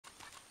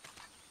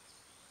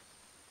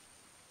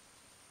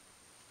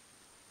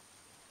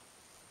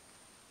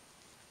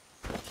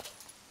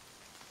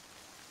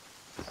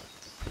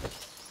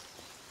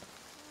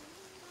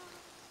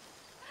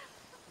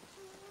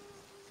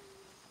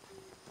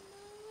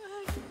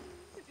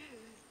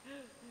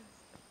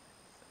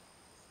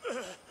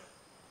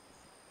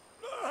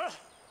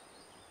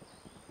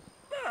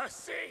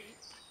Mercy!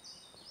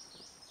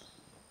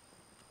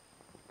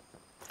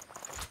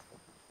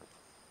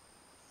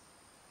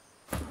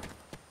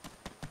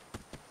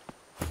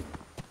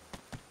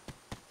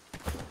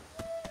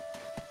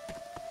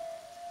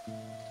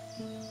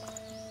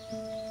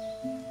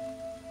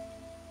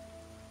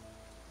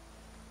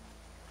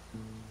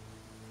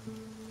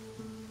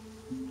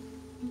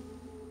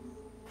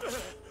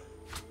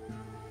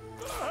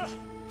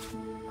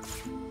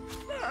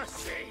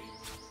 Mercy!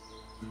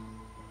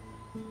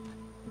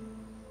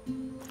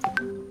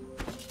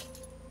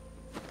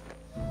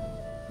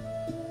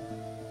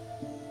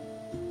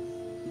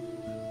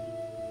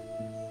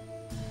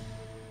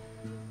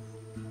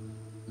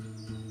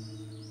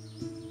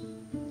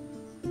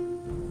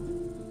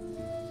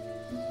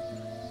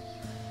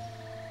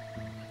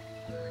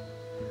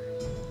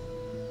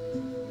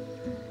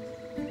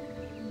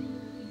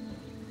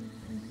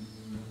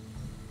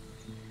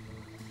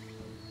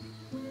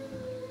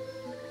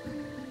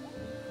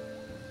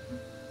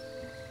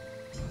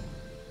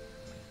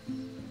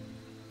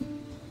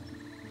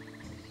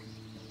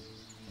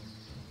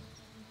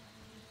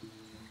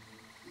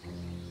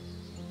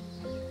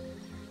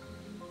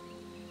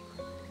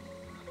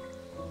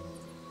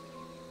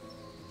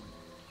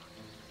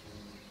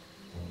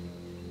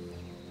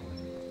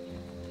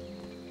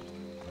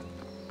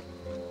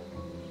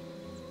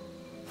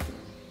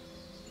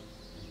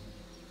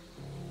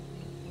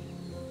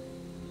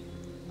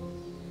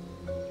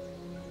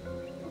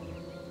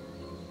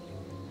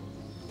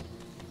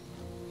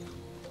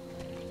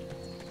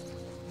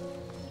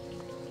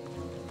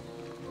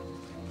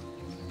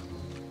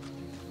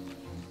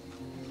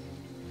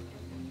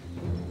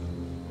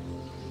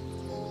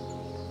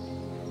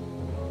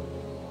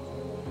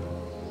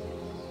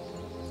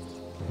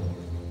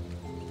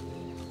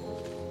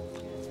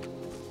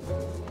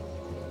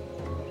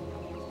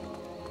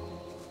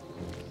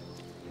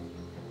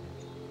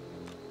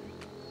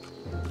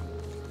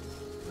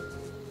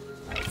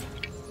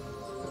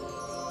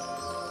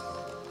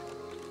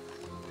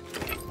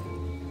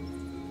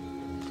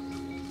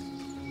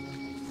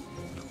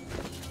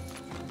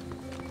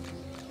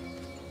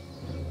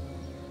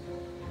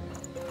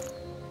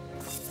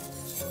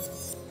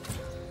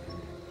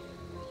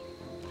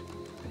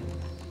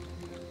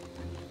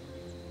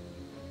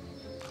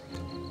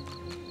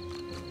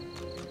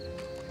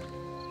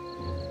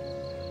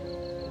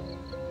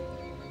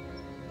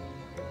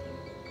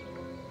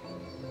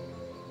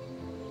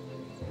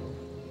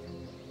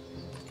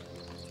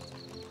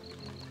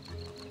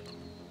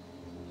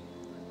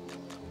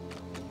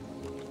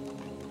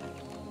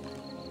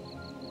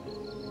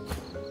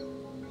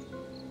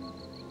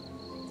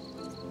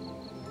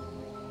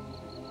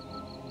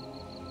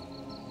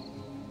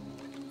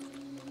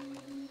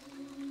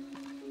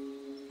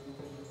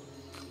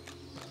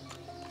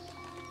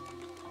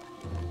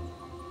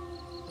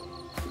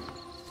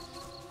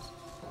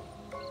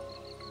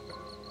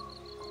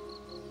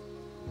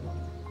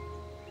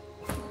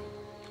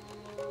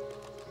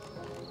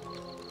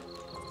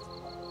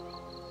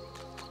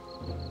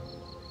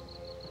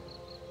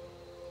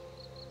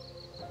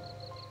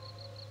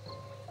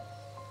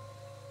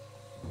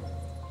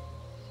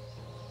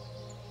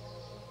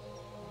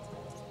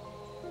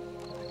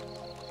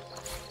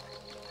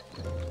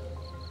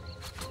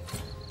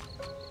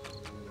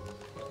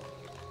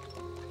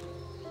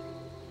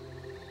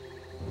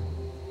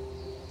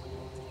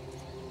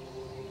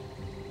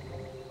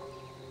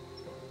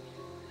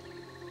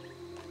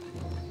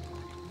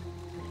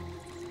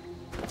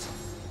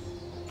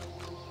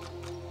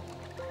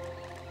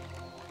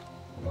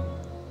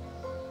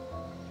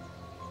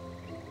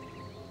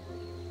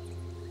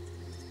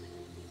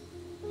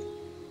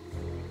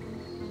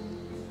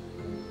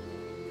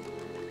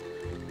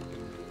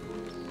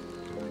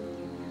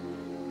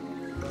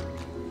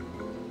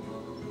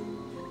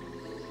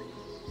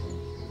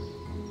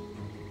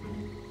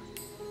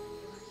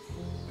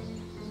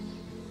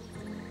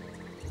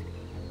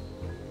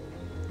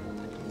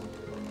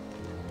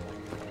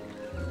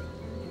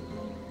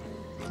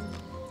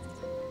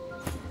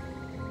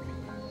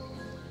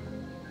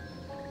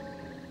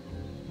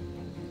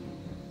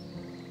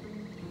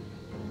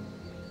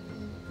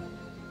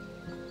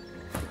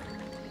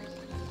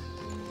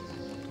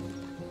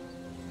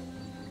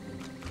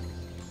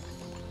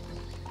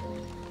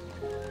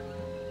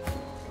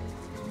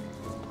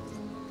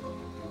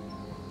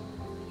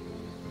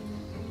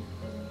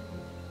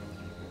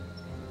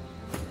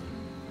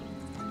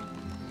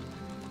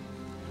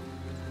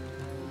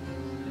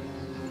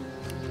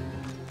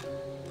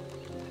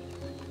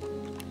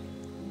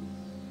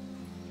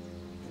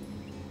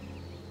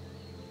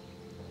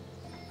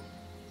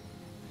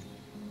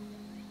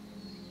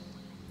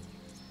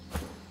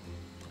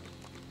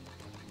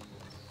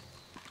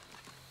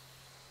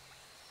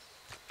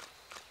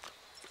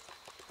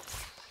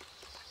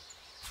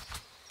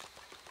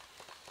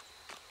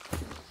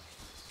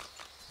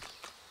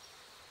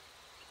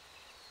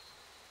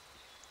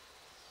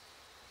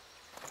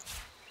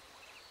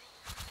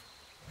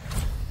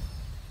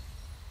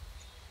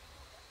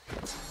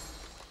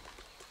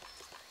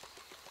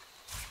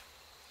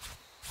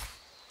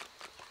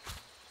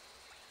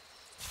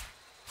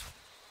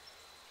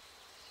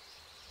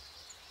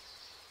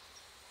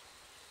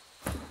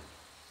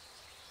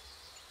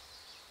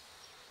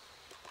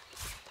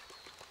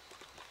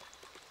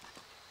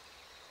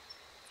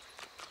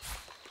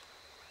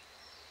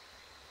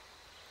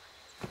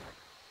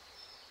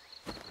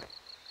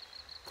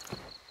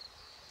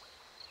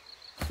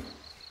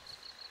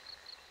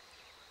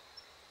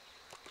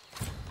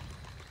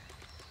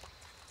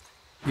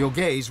 Your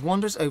gaze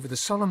wanders over the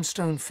solemn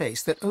stone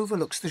face that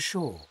overlooks the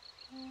shore.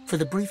 For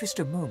the briefest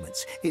of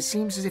moments, it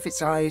seems as if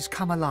its eyes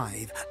come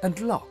alive and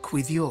lock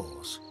with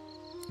yours.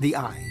 The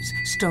eyes,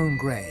 stone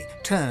grey,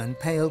 turn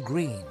pale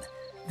green.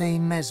 They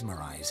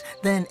mesmerize,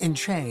 then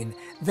enchain,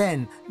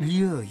 then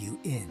lure you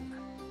in.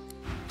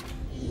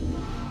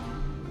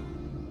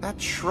 That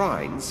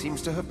shrine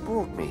seems to have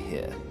brought me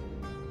here.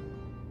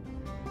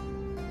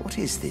 What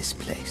is this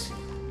place?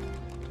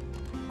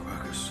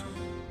 Quackus,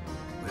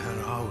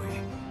 where are we?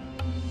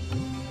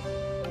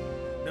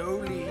 No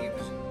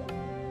leaves,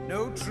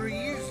 no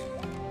trees,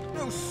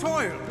 no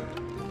soil.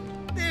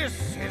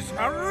 This is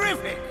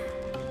horrific!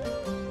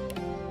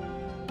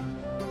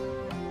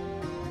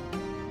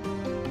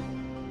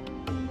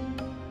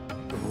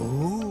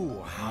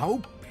 Oh,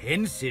 how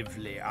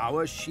pensively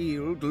our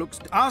shield looks.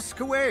 Ask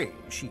away,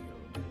 shield.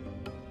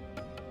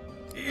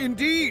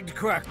 Indeed,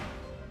 Quack.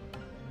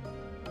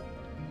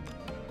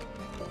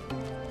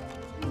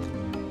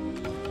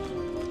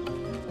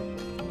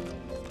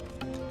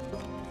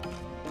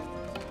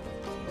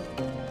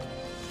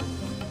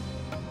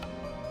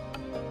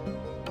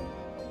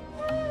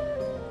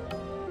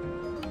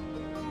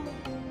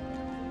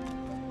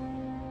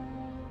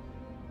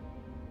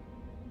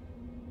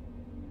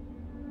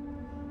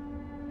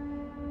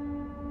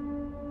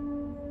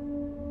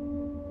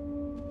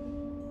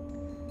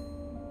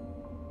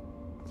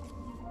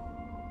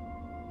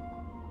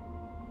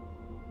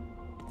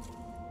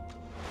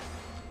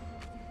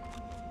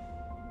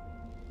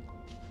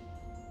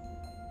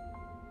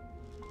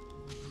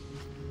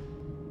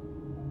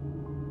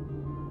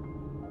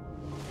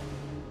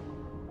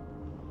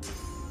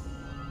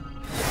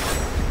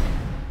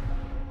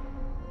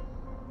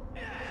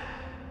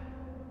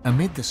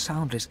 Amid the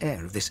soundless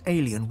air of this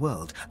alien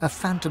world, a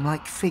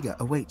phantom-like figure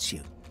awaits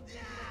you.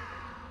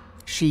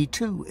 She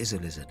too is a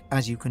lizard,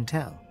 as you can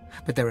tell,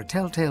 but there are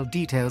telltale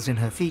details in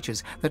her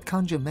features that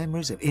conjure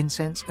memories of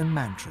incense and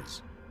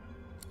mantras.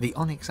 The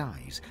onyx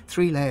eyes,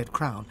 three-layered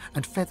crown,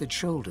 and feathered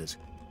shoulders.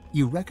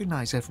 You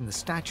recognize her from the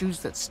statues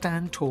that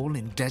stand tall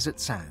in desert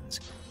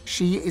sands.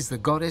 She is the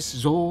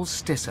goddess Zol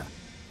Stissa,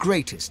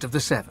 greatest of the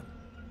seven.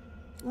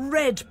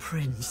 Red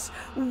Prince,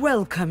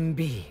 welcome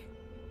be.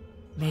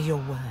 May your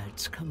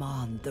words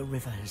command the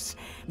rivers.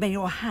 May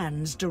your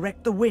hands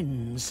direct the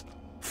winds.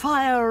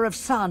 Fire of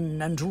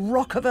sun and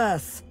rock of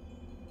earth.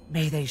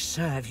 May they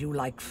serve you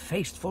like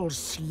faithful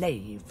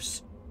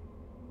slaves.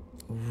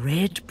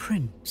 Red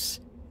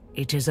Prince,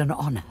 it is an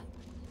honor.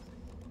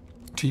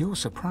 To your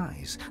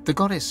surprise, the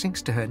goddess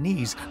sinks to her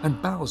knees and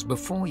bows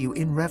before you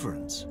in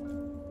reverence.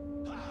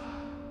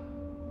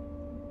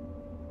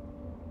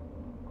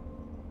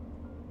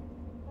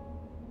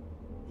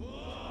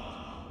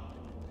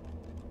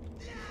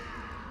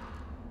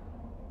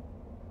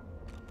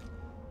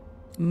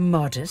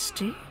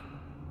 Modesty?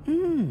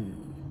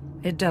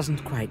 It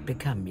doesn't quite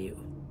become you.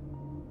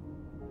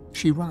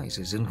 She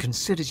rises and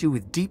considers you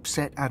with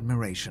deep-set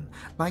admiration,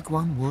 like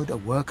one would a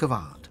work of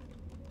art.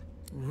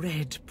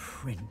 Red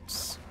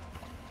Prince,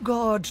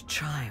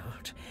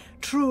 God-child,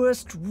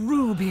 truest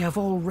ruby of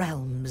all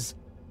realms.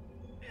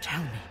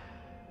 Tell me,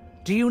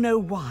 do you know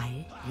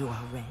why you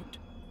are red?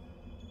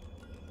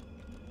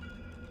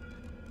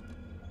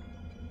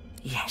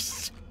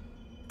 Yes.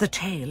 The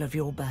tale of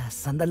your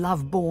birth and the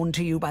love born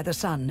to you by the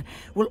sun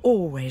will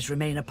always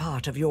remain a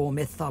part of your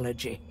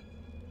mythology.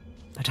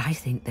 But I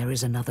think there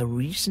is another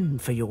reason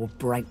for your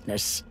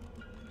brightness.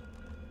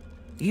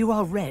 You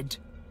are red,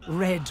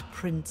 Red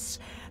Prince,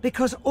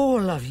 because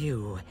all of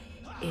you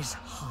is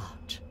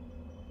heart.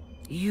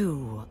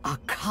 You are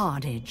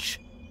carnage,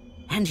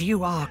 and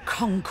you are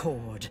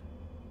concord.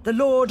 The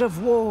Lord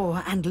of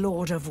War and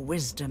Lord of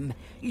Wisdom.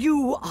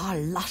 You are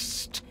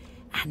lust,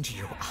 and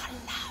you are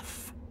love.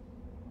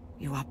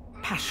 You are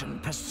passion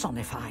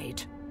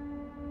personified.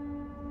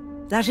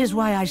 That is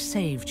why I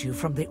saved you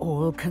from the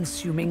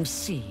all-consuming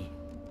sea.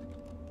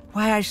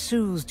 Why I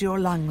soothed your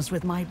lungs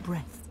with my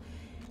breath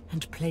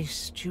and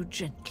placed you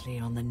gently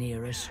on the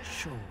nearest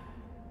shore.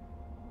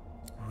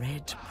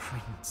 Red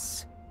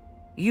Prince,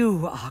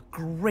 you are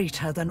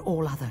greater than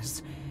all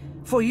others,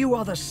 for you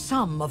are the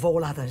sum of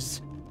all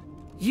others.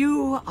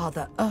 You are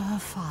the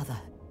Father,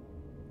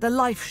 the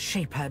life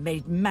shaper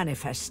made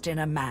manifest in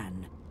a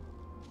man.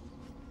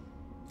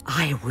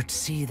 I would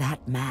see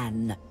that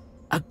man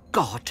a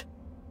god.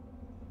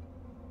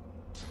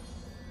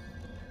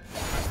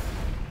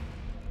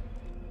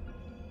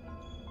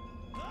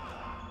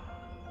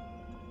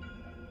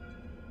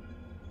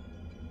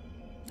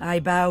 I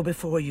bow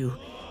before you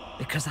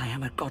because I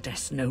am a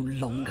goddess no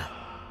longer,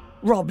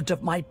 robbed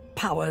of my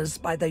powers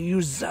by the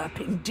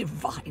usurping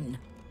divine.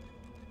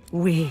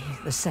 We,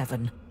 the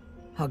seven,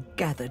 are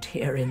gathered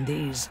here in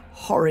these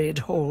horrid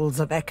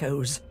halls of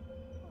echoes,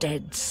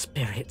 dead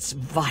spirits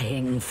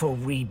vying for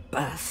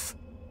rebirth.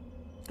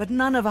 But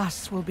none of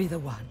us will be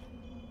the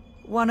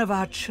one of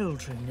our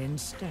children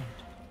instead,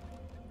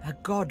 a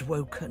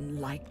god-woken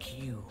like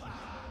you.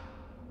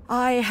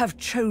 I have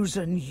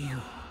chosen you.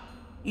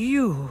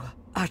 You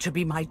are to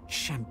be my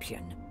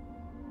champion.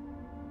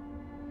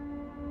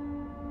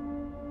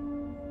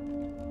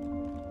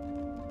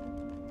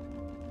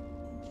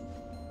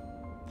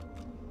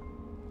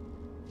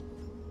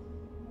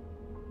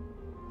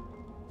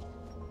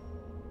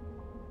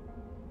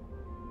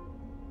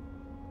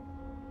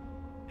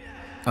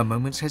 A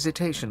moment's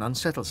hesitation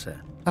unsettles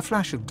her. A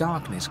flash of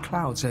darkness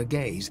clouds her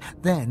gaze,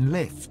 then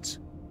lifts.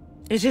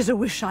 It is a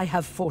wish I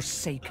have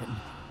forsaken.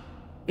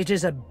 It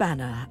is a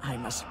banner I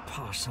must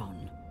pass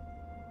on.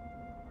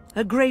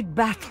 A great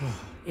battle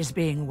is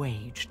being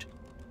waged.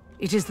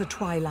 It is the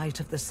twilight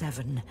of the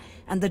Seven,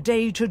 and the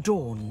day to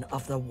dawn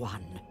of the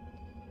One.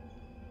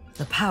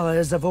 The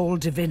powers of all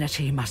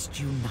divinity must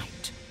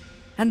unite,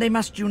 and they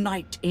must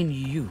unite in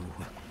you,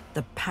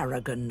 the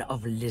paragon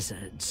of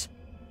lizards.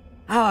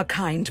 Our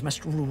kind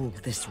must rule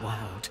this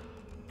world,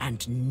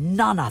 and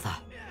none other.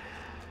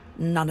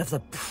 None of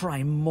the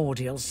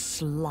primordial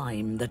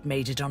slime that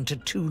made it onto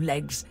two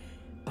legs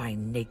by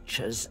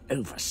nature's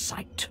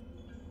oversight.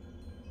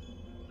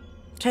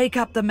 Take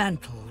up the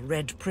mantle,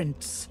 Red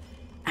Prince,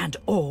 and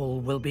all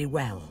will be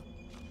well.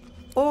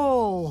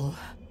 All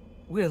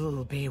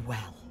will be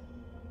well.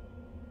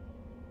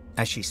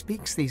 As she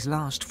speaks these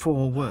last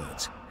 4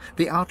 words,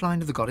 the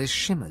outline of the goddess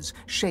shimmers,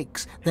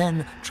 shakes,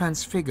 then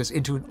transfigures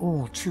into an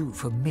all too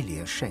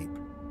familiar shape.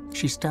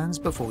 She stands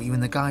before you in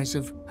the guise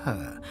of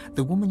her,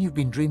 the woman you've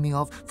been dreaming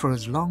of for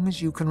as long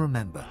as you can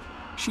remember.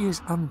 She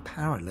is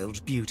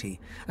unparalleled beauty,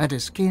 and her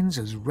skin's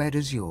as red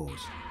as yours.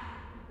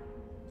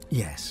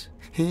 Yes,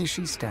 here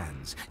she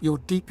stands, your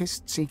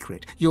deepest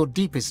secret, your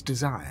deepest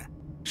desire.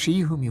 She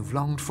whom you've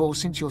longed for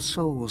since your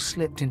soul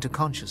slipped into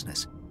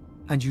consciousness,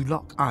 and you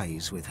lock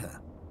eyes with her.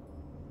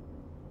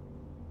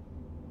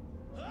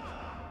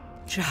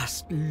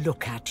 Just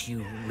look at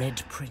you,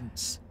 Red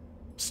Prince,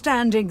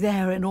 standing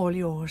there in all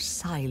your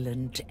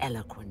silent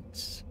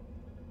eloquence.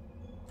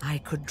 I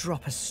could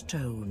drop a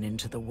stone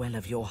into the well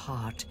of your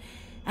heart,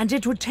 and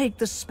it would take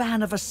the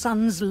span of a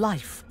sun's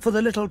life for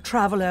the little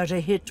traveler to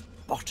hit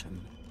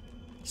bottom.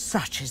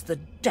 Such is the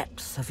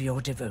depth of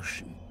your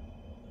devotion.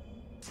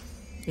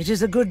 It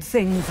is a good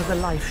thing for the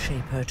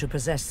Life-Shaper to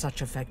possess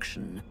such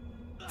affection,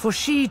 for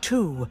she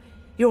too,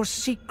 your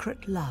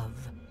secret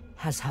love,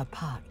 has her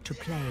part to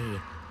play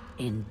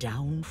in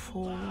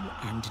downfall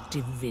and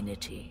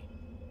divinity.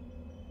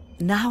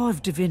 Now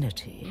of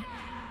divinity,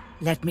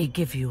 let me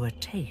give you a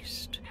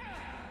taste.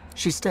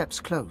 She steps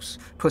close,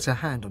 puts her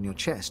hand on your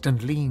chest,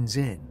 and leans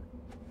in.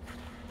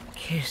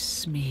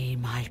 Kiss me,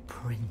 my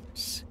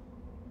prince,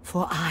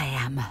 for I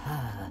am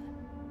her.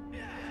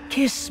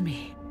 Kiss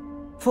me,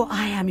 for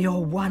I am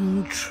your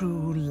one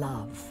true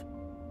love.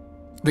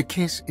 The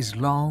kiss is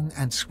long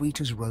and sweet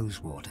as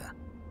rosewater.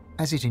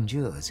 As it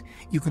endures,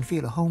 you can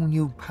feel a whole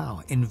new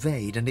power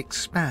invade and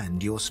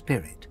expand your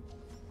spirit.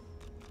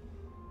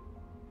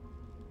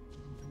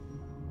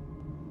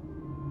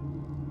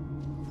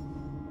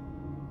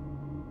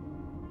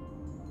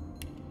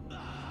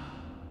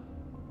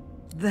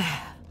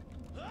 There.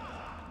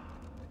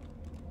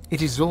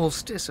 It is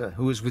Zolstissa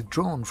who is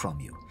withdrawn from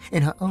you,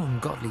 in her own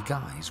godly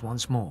guise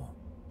once more.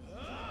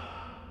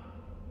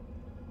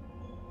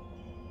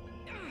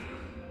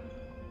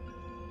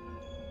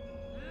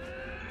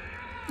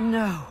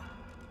 No.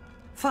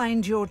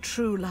 Find your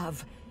true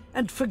love,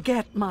 and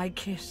forget my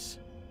kiss.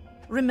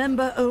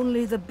 Remember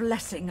only the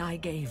blessing I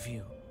gave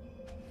you.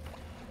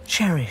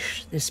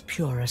 Cherish this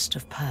purest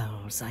of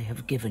pearls I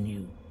have given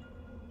you.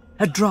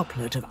 A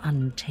droplet of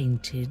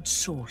untainted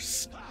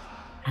source,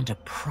 and a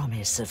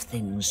promise of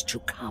things to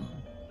come.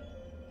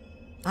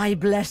 I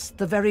blessed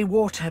the very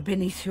water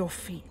beneath your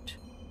feet.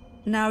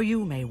 Now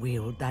you may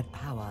wield that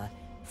power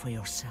for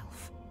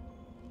yourself.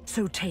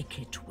 So take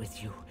it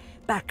with you,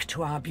 back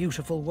to our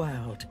beautiful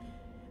world.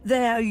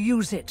 There,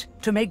 use it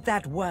to make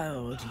that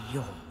world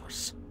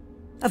yours.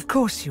 Of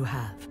course you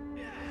have,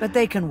 but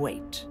they can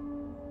wait.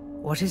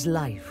 What is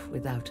life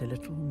without a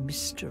little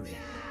mystery?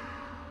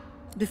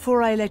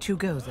 Before I let you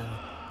go, though,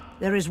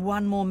 there is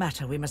one more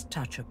matter we must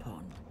touch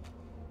upon.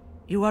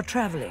 You are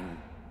traveling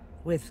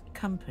with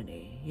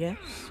company, yes?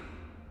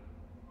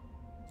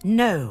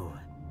 No,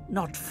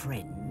 not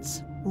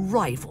friends,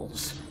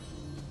 rivals.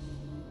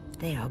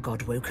 They are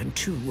God-woken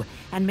too,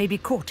 and may be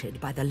courted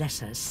by the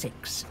lesser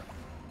 6.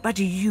 But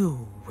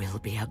you will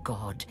be a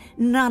god,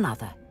 none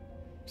other.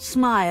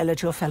 Smile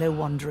at your fellow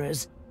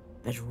wanderers,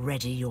 but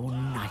ready your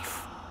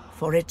knife,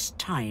 for its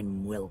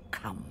time will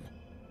come.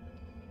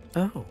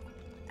 Oh,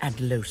 and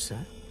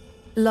Losa?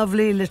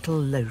 Lovely little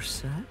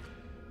Losa?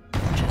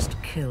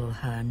 Just kill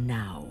her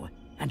now,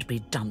 and be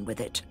done with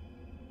it.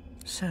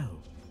 So,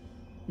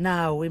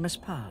 now we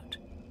must part,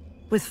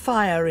 with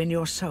fire in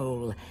your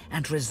soul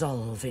and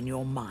resolve in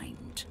your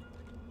mind.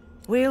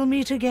 We'll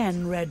meet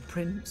again, Red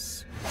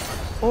Prince.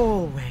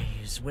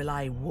 Always will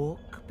I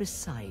walk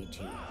beside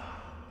you.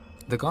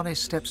 The goddess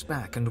steps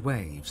back and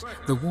waves,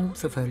 the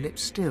warmth of her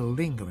lips still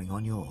lingering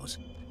on yours.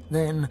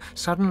 Then,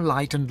 sudden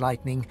light and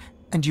lightning,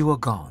 and you are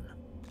gone.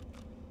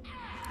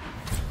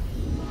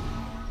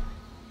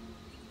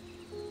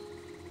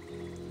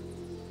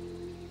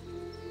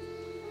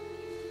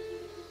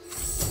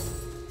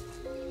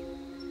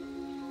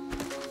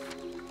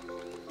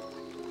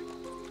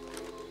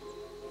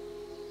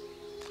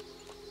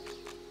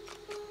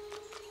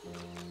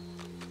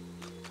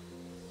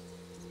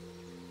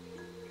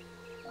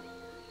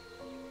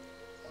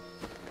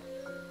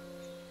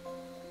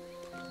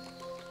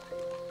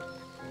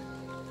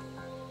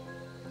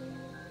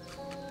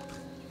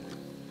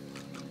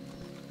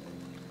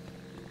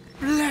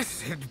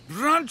 Blessed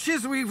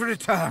branches, we've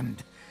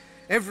returned.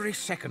 Every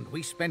second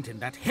we spent in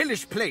that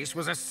hellish place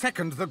was a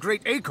second the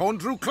great acorn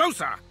drew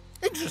closer.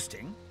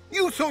 Interesting.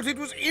 You thought it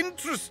was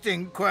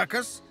interesting,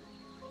 Quercus?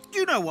 Do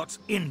you know what's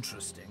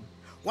interesting?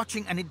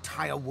 Watching an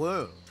entire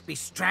world be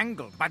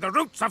strangled by the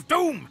roots of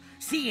doom,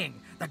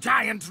 seeing the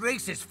giant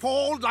races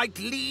fall like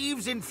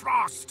leaves in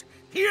frost,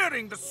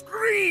 hearing the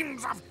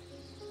screams of...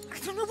 I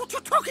don't know what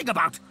you're talking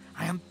about.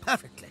 I am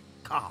perfectly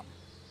calm.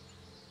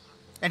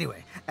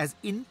 Anyway, as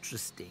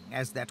interesting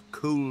as that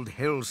cold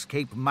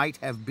hellscape might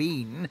have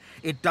been,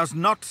 it does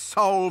not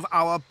solve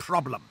our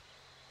problem.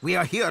 We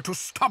are here to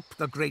stop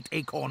the great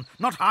acorn,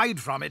 not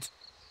hide from it.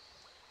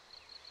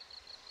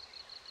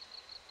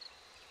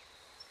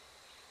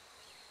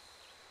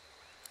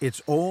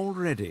 It's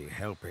already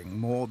helping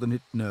more than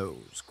it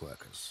knows,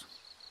 Quercus.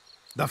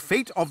 The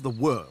fate of the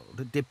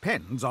world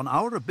depends on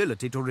our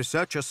ability to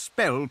research a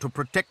spell to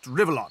protect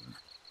Rivellon.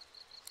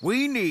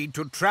 We need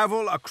to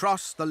travel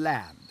across the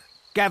land,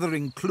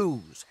 gathering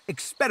clues,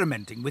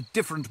 experimenting with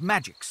different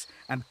magics,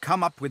 and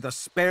come up with a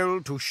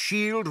spell to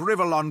shield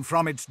Rivellon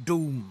from its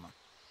doom.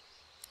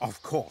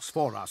 Of course,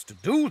 for us to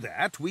do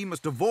that, we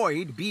must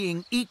avoid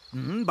being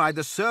eaten by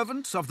the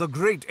servants of the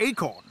Great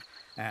Acorn,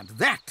 and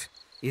that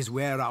is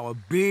where our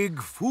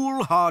big,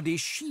 foolhardy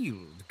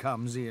shield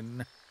comes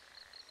in.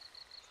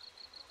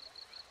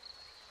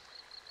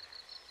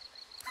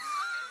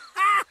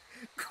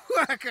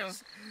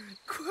 Quercus!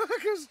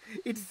 Quercus!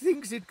 It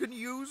thinks it can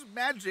use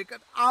magic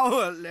at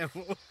our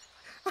level.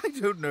 I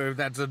don't know if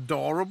that's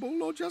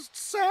adorable or just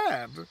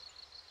sad.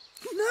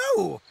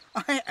 No!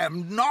 I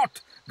am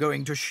not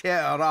going to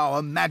share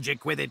our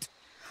magic with it.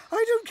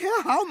 I don't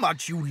care how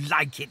much you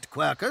like it,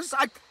 Quercus.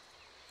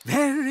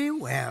 Very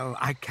well,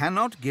 I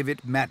cannot give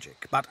it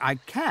magic, but I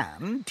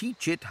can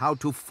teach it how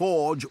to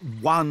forge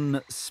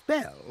one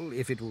spell,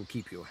 if it will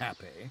keep you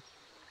happy.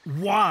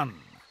 One!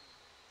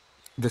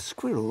 The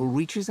squirrel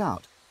reaches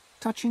out,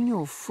 touching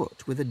your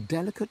foot with a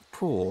delicate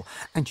paw,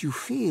 and you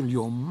feel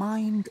your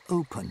mind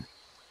open.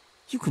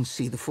 You can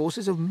see the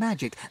forces of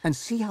magic and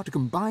see how to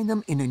combine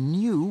them in a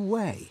new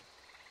way.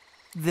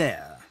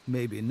 There,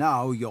 maybe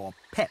now your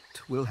pet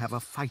will have a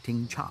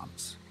fighting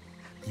chance.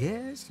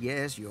 Yes,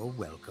 yes, you're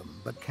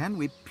welcome, but can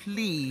we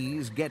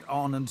please get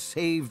on and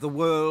save the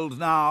world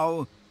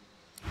now?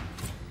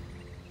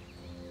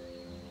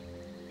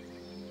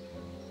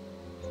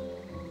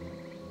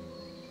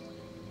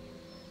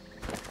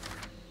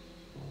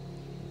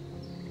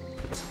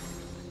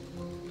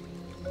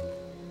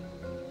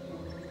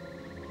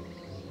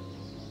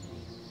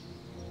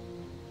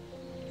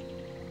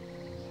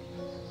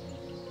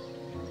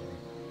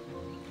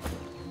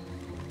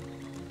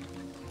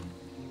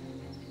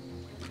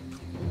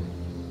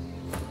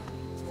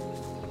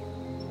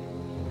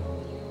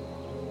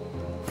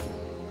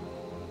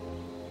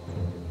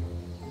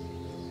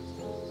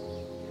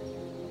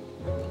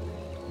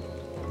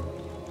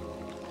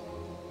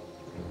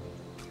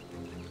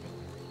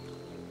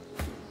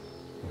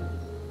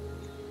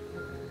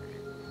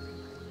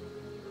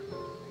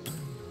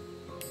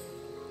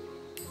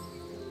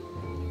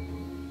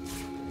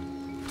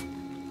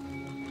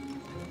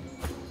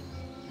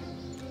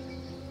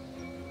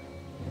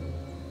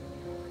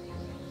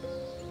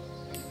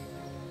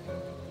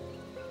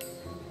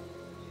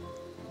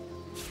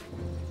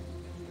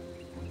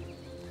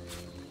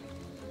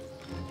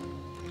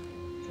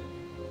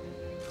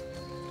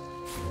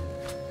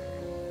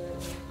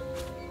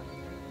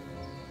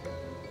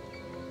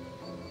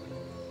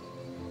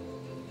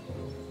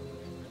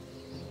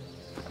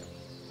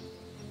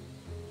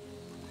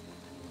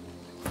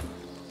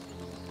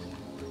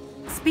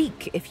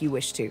 Speak if you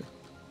wish to.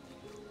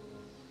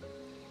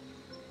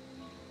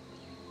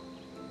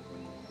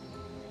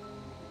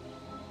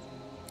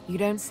 You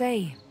don't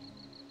say.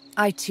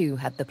 I too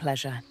had the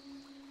pleasure.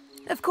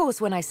 Of course,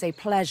 when I say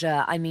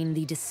pleasure, I mean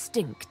the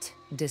distinct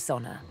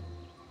dishonor.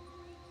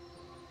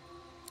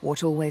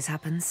 What always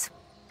happens?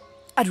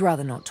 I'd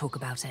rather not talk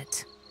about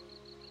it.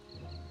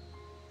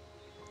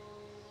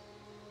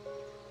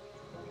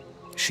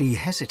 She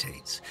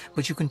hesitates,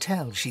 but you can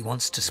tell she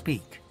wants to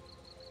speak.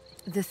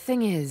 The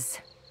thing is,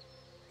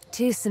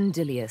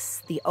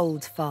 Tyrsendilius, the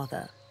Old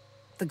Father,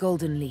 the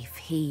Golden Leaf,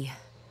 he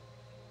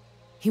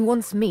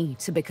wants me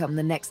to become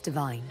the next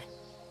divine.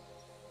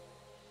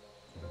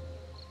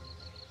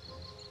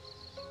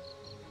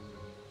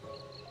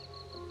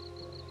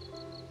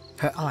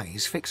 Her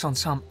eyes fix on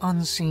some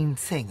unseen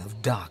thing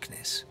of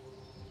darkness.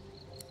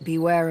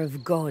 Beware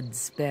of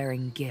gods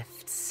bearing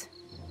gifts.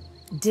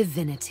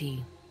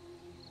 Divinity.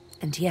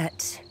 And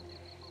yet,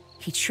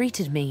 he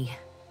treated me...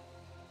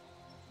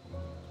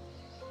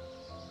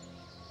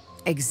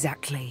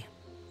 exactly.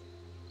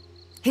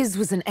 His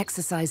was an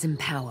exercise in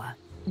power,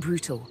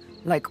 brutal,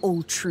 like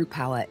all true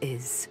power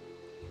is.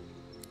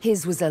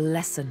 His was a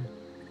lesson,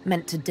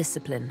 meant to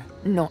discipline,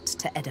 not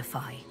to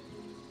edify.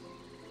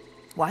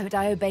 Why would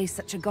I obey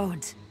such a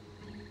god?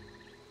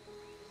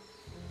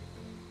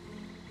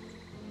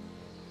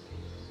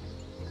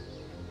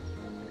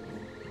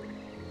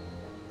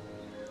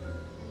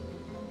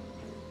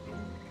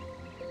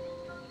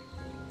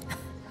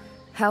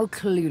 How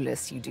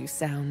clueless you do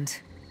sound.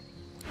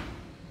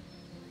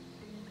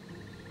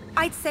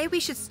 I'd say we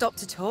should stop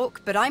to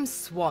talk, but I'm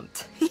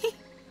swamped.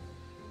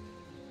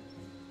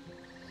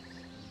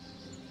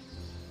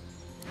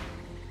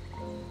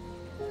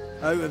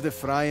 Out of the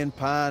frying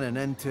pan and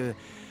into...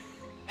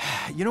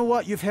 You know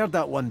what? You've heard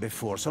that one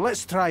before, so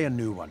let's try a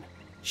new one.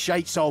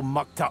 Shite's all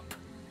mucked up.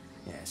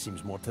 Yeah,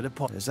 seems more to the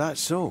point. Is that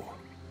so?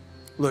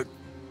 Look,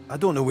 I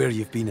don't know where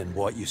you've been and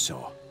what you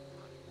saw,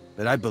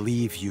 but I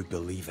believe you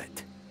believe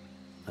it.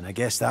 And I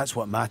guess that's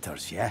what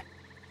matters, yeah?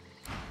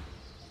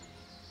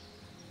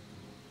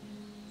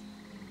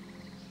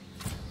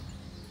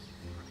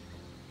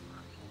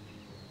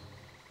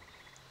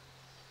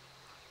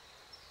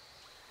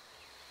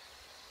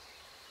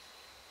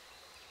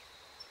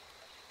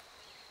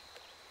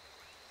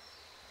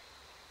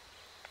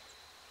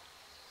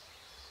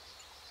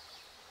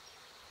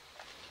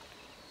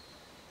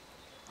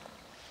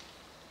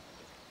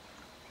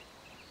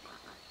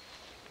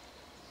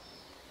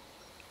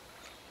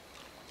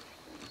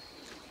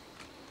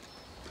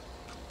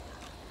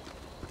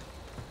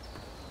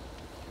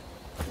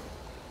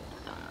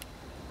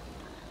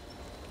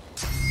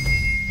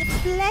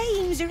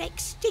 Flames are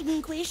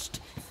extinguished.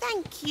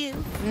 Thank you.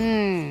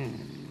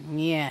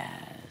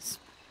 Yes.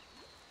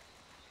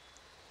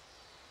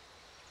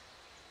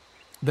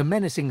 The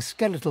menacing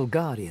skeletal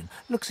guardian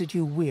looks at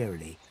you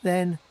wearily,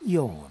 then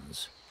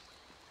yawns.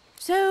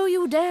 So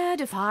you dare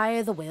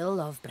defy the will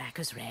of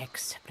Brachus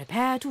Rex,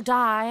 prepare to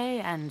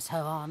die, and so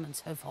on and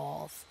so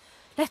forth.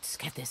 Let's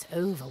get this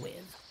over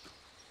with.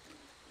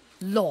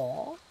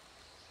 Law?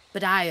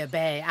 But I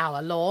obey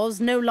our laws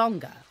no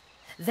longer.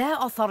 Their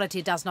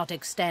authority does not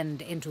extend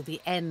into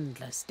the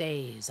endless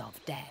days of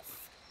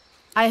death.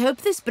 I hope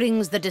this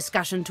brings the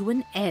discussion to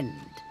an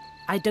end.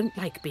 I don't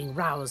like being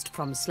roused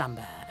from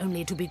slumber,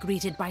 only to be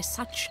greeted by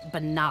such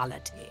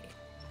banality.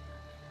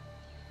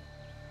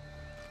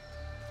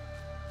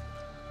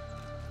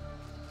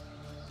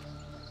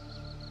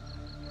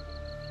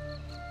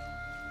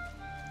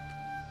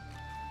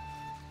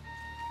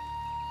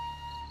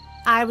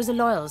 I was a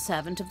loyal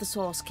servant of the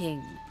Source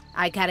King.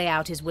 I carry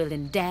out his will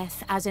in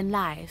death as in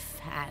life,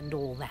 and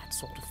all that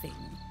sort of thing.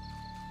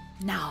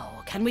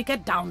 Now, can we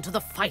get down to the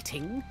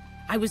fighting?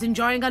 I was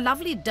enjoying a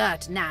lovely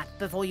dirt nap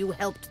before you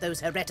helped those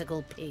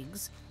heretical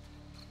pigs.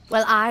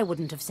 Well, I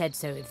wouldn't have said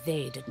so if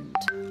they didn't.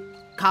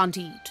 Can't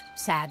eat,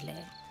 sadly.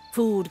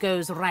 Food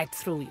goes right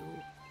through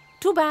you.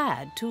 Too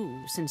bad,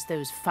 too, since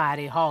those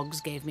fiery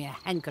hogs gave me a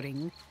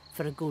hankering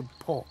for a good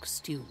pork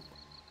stew.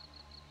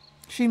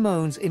 She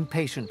moans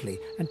impatiently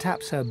and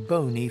taps her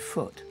bony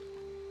foot.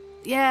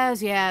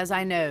 Yes,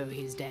 I know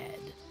he's dead.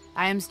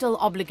 I am still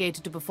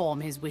obligated to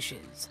perform his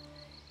wishes.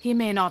 He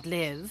may not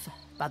live,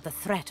 but the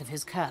threat of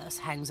his curse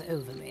hangs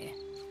over me.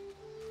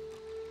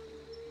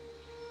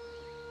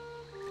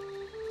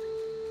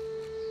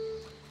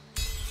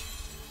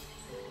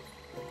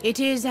 It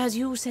is as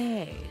you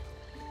say.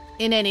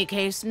 In any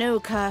case,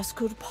 no curse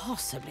could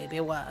possibly be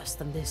worse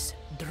than this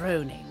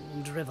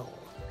droning drivel.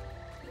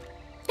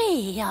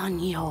 Be on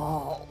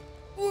your...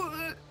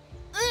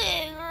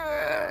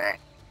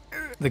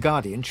 The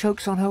guardian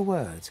chokes on her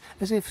words,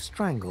 as if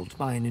strangled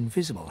by an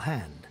invisible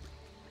hand.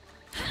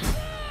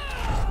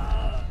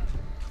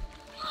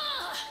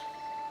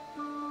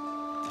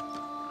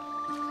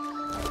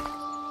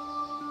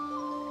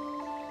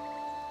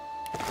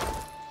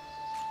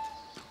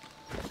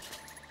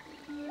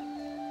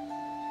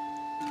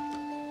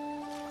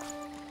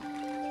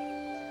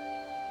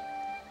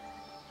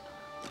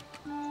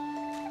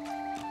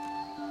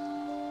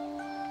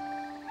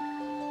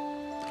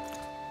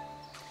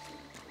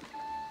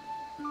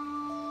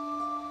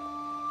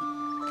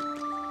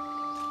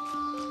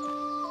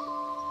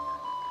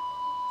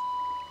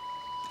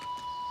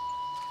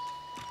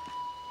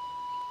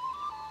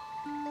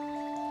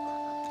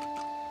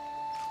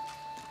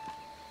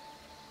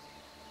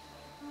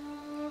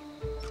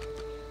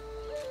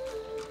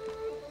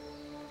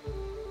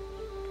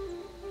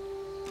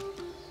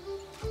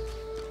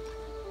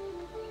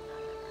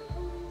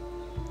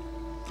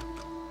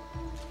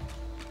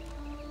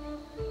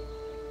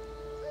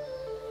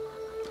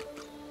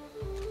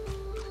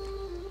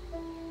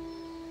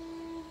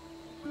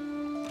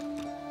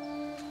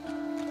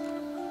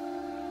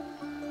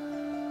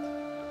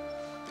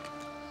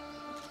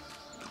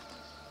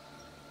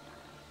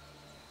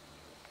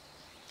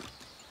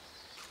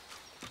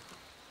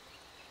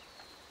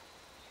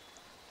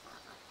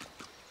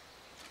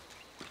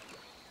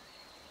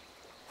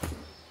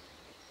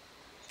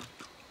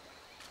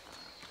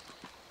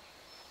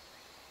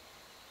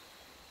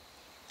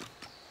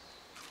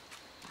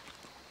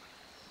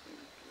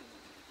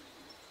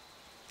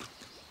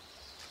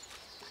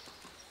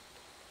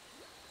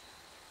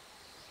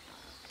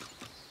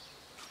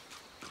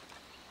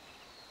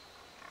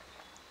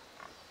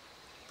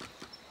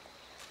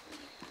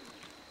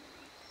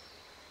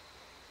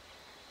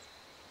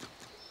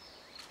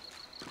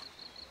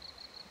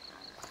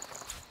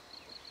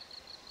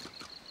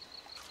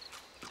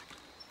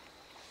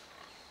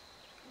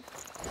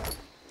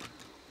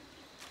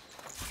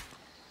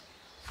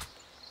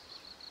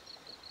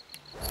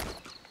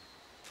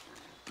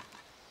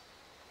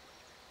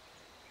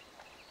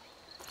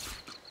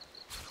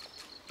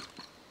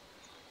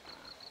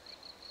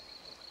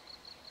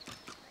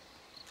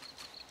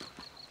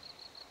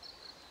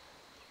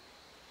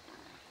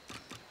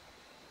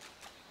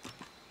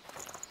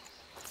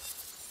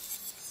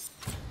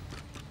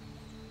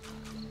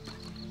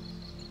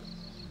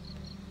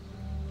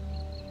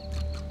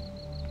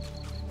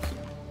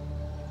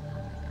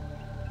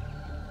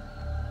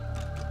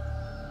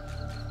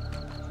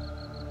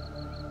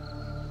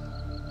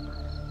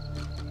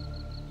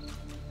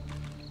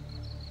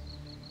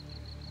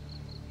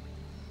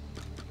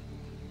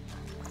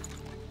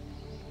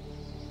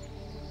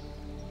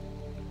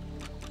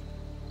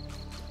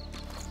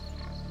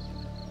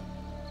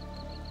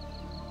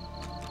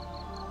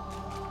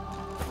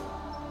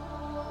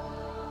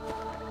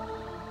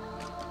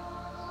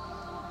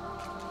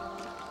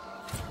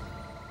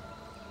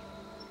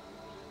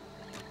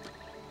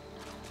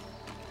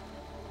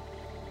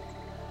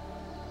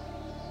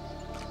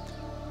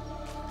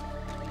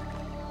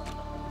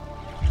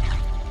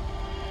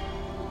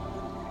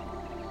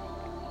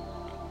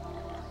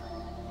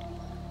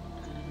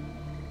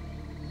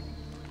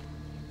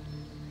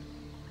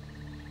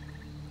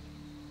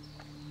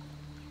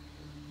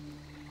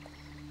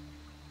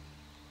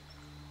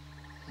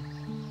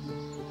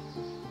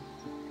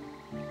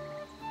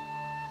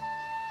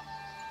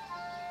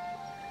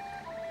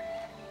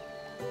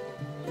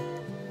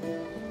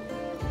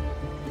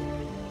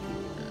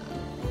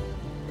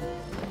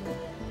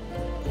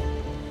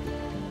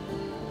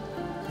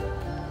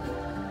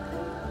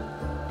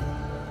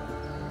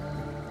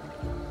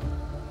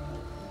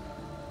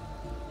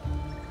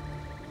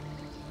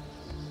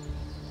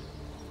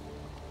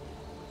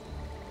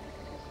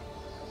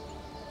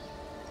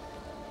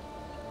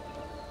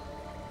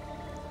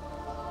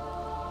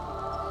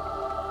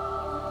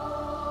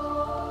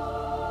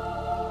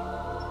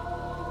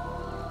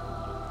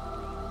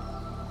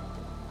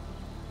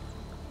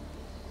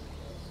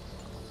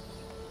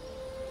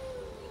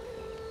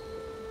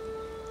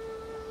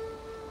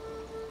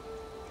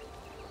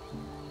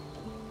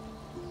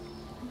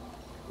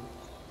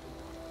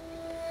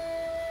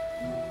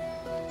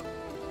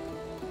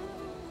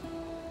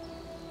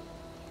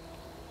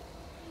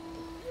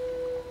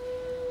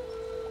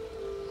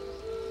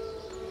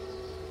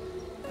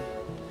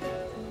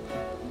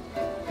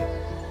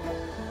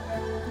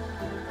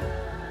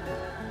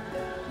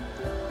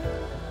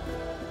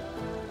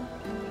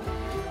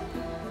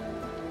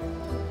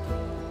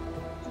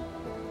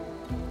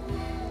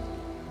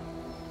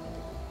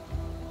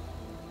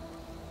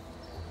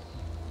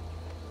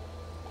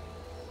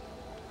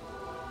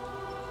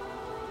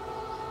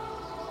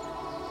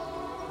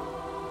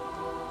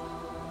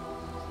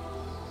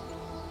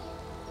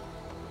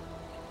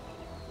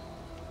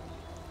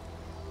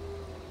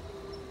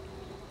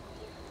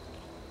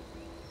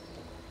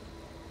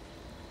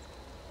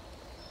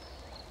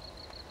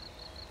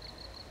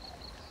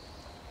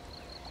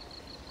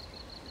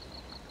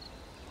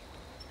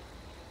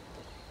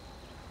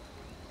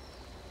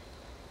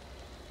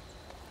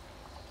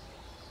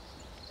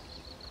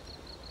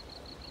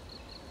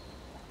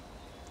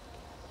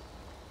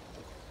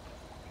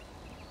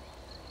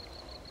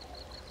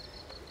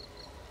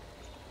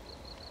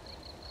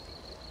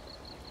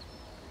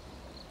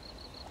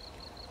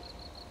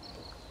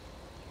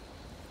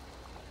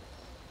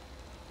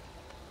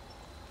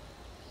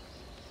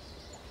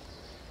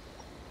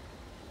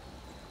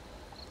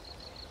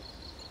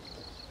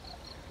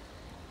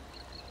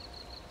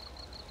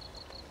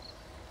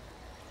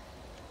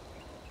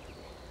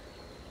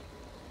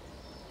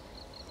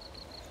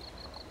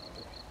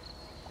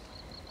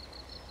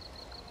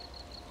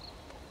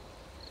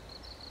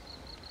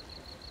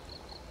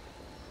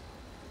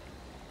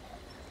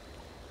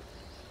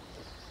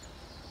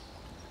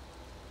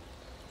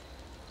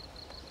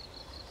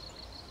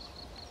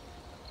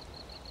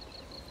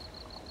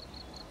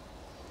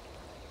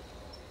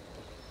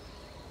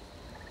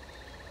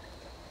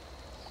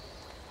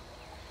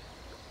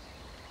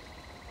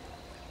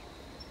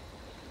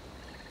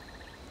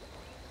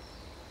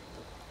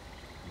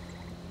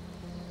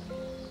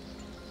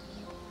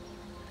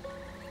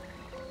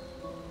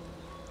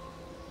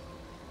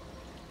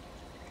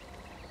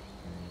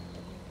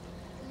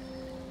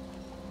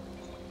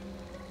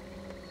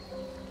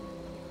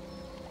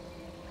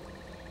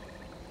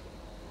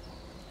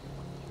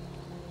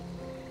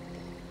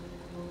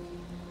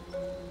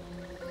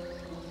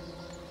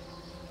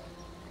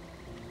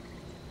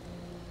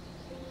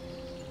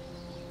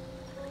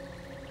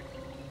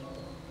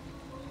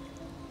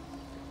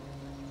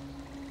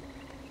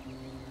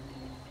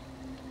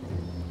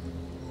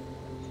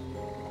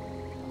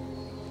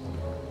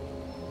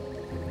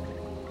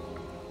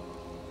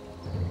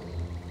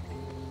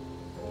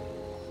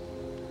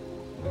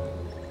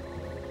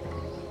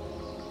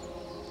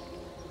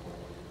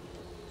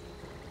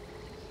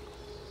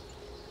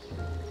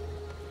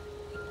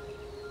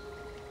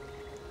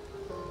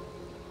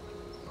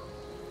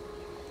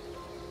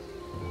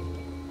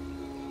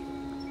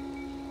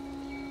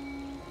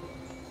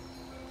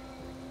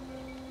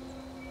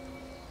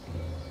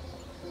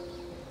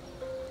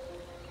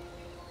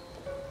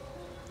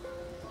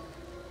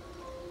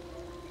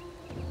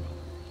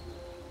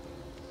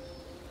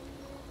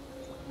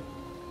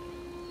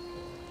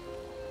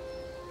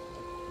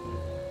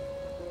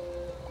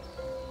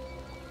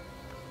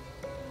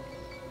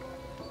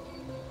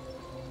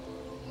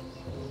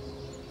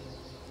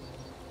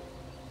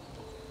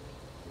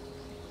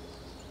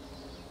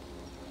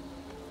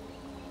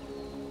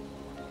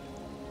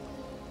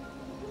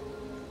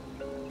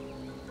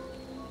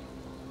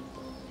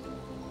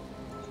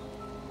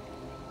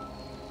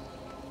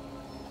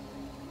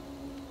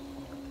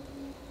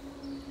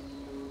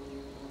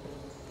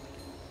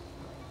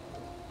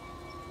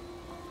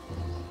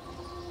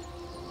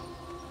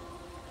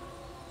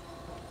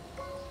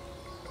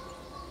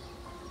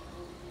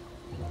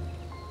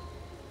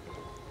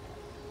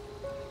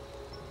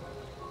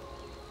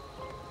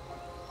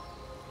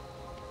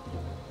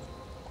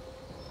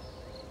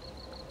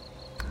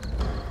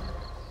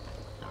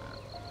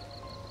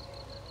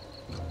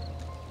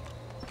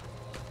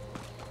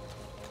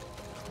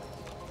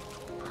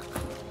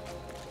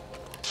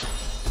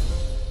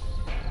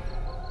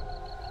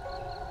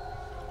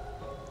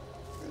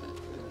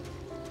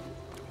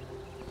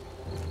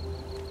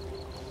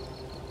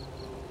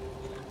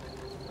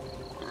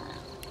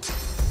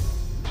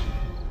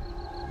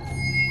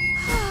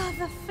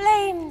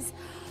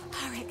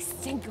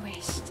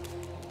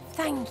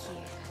 Thank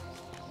you.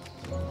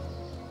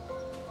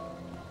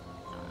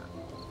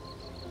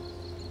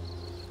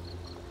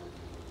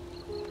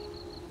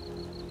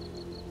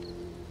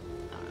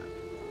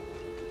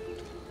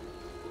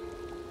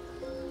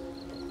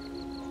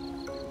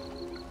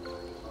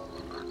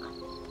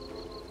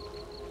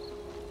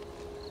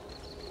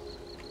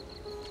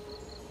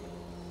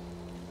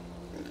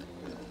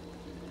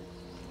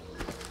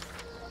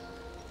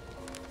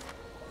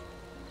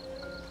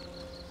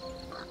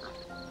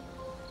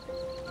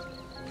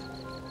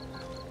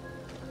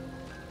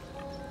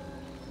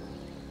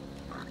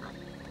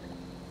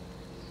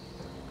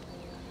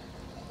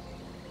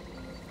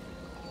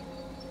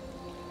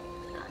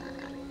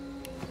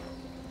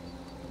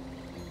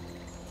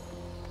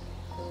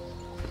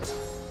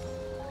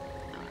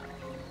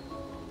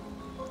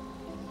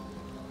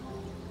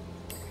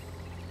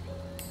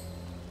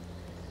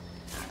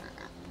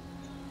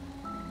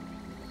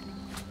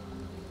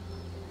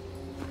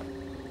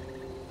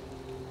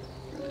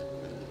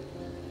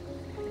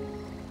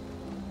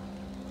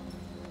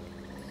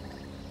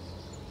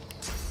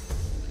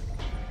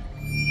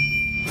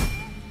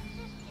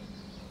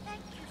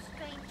 Thank you,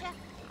 stranger.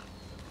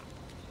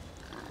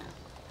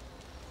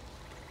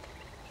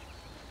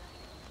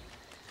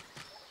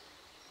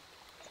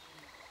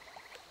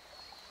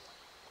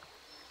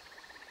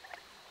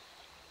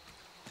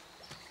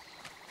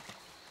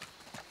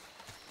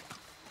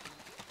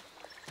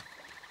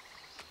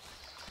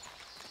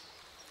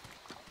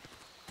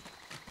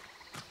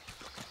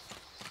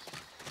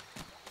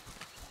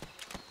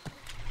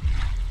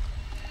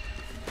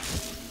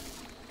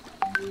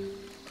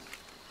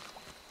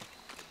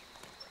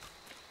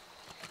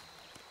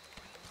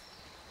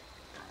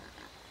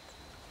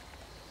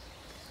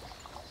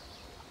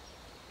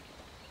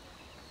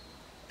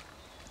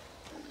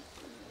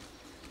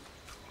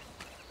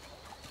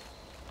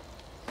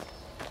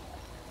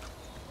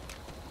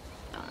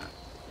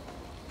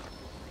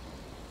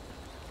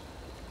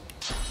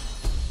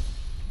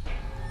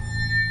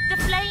 The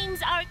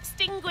flames are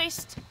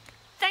extinguished.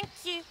 Thank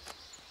you.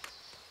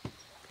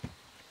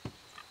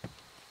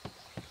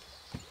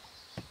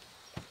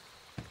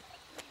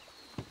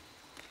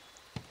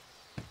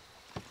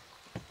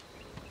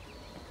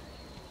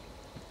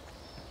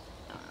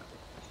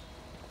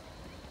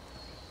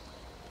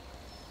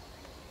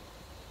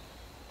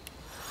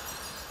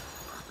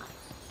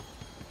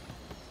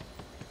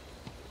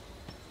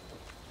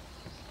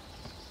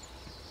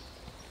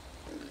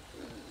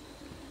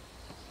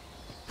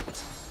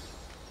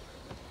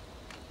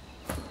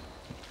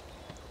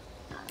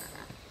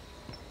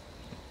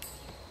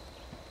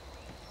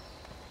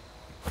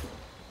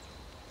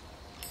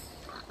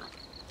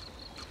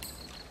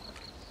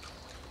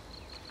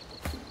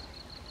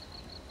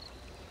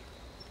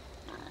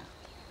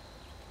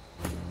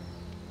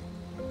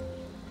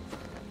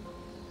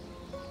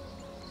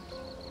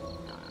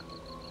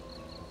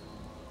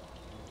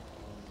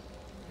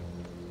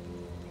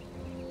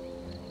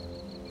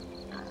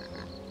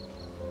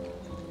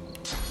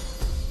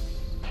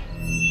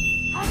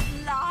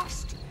 At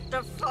last,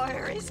 the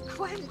fire is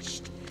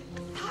quenched.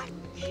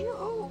 Thank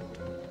you.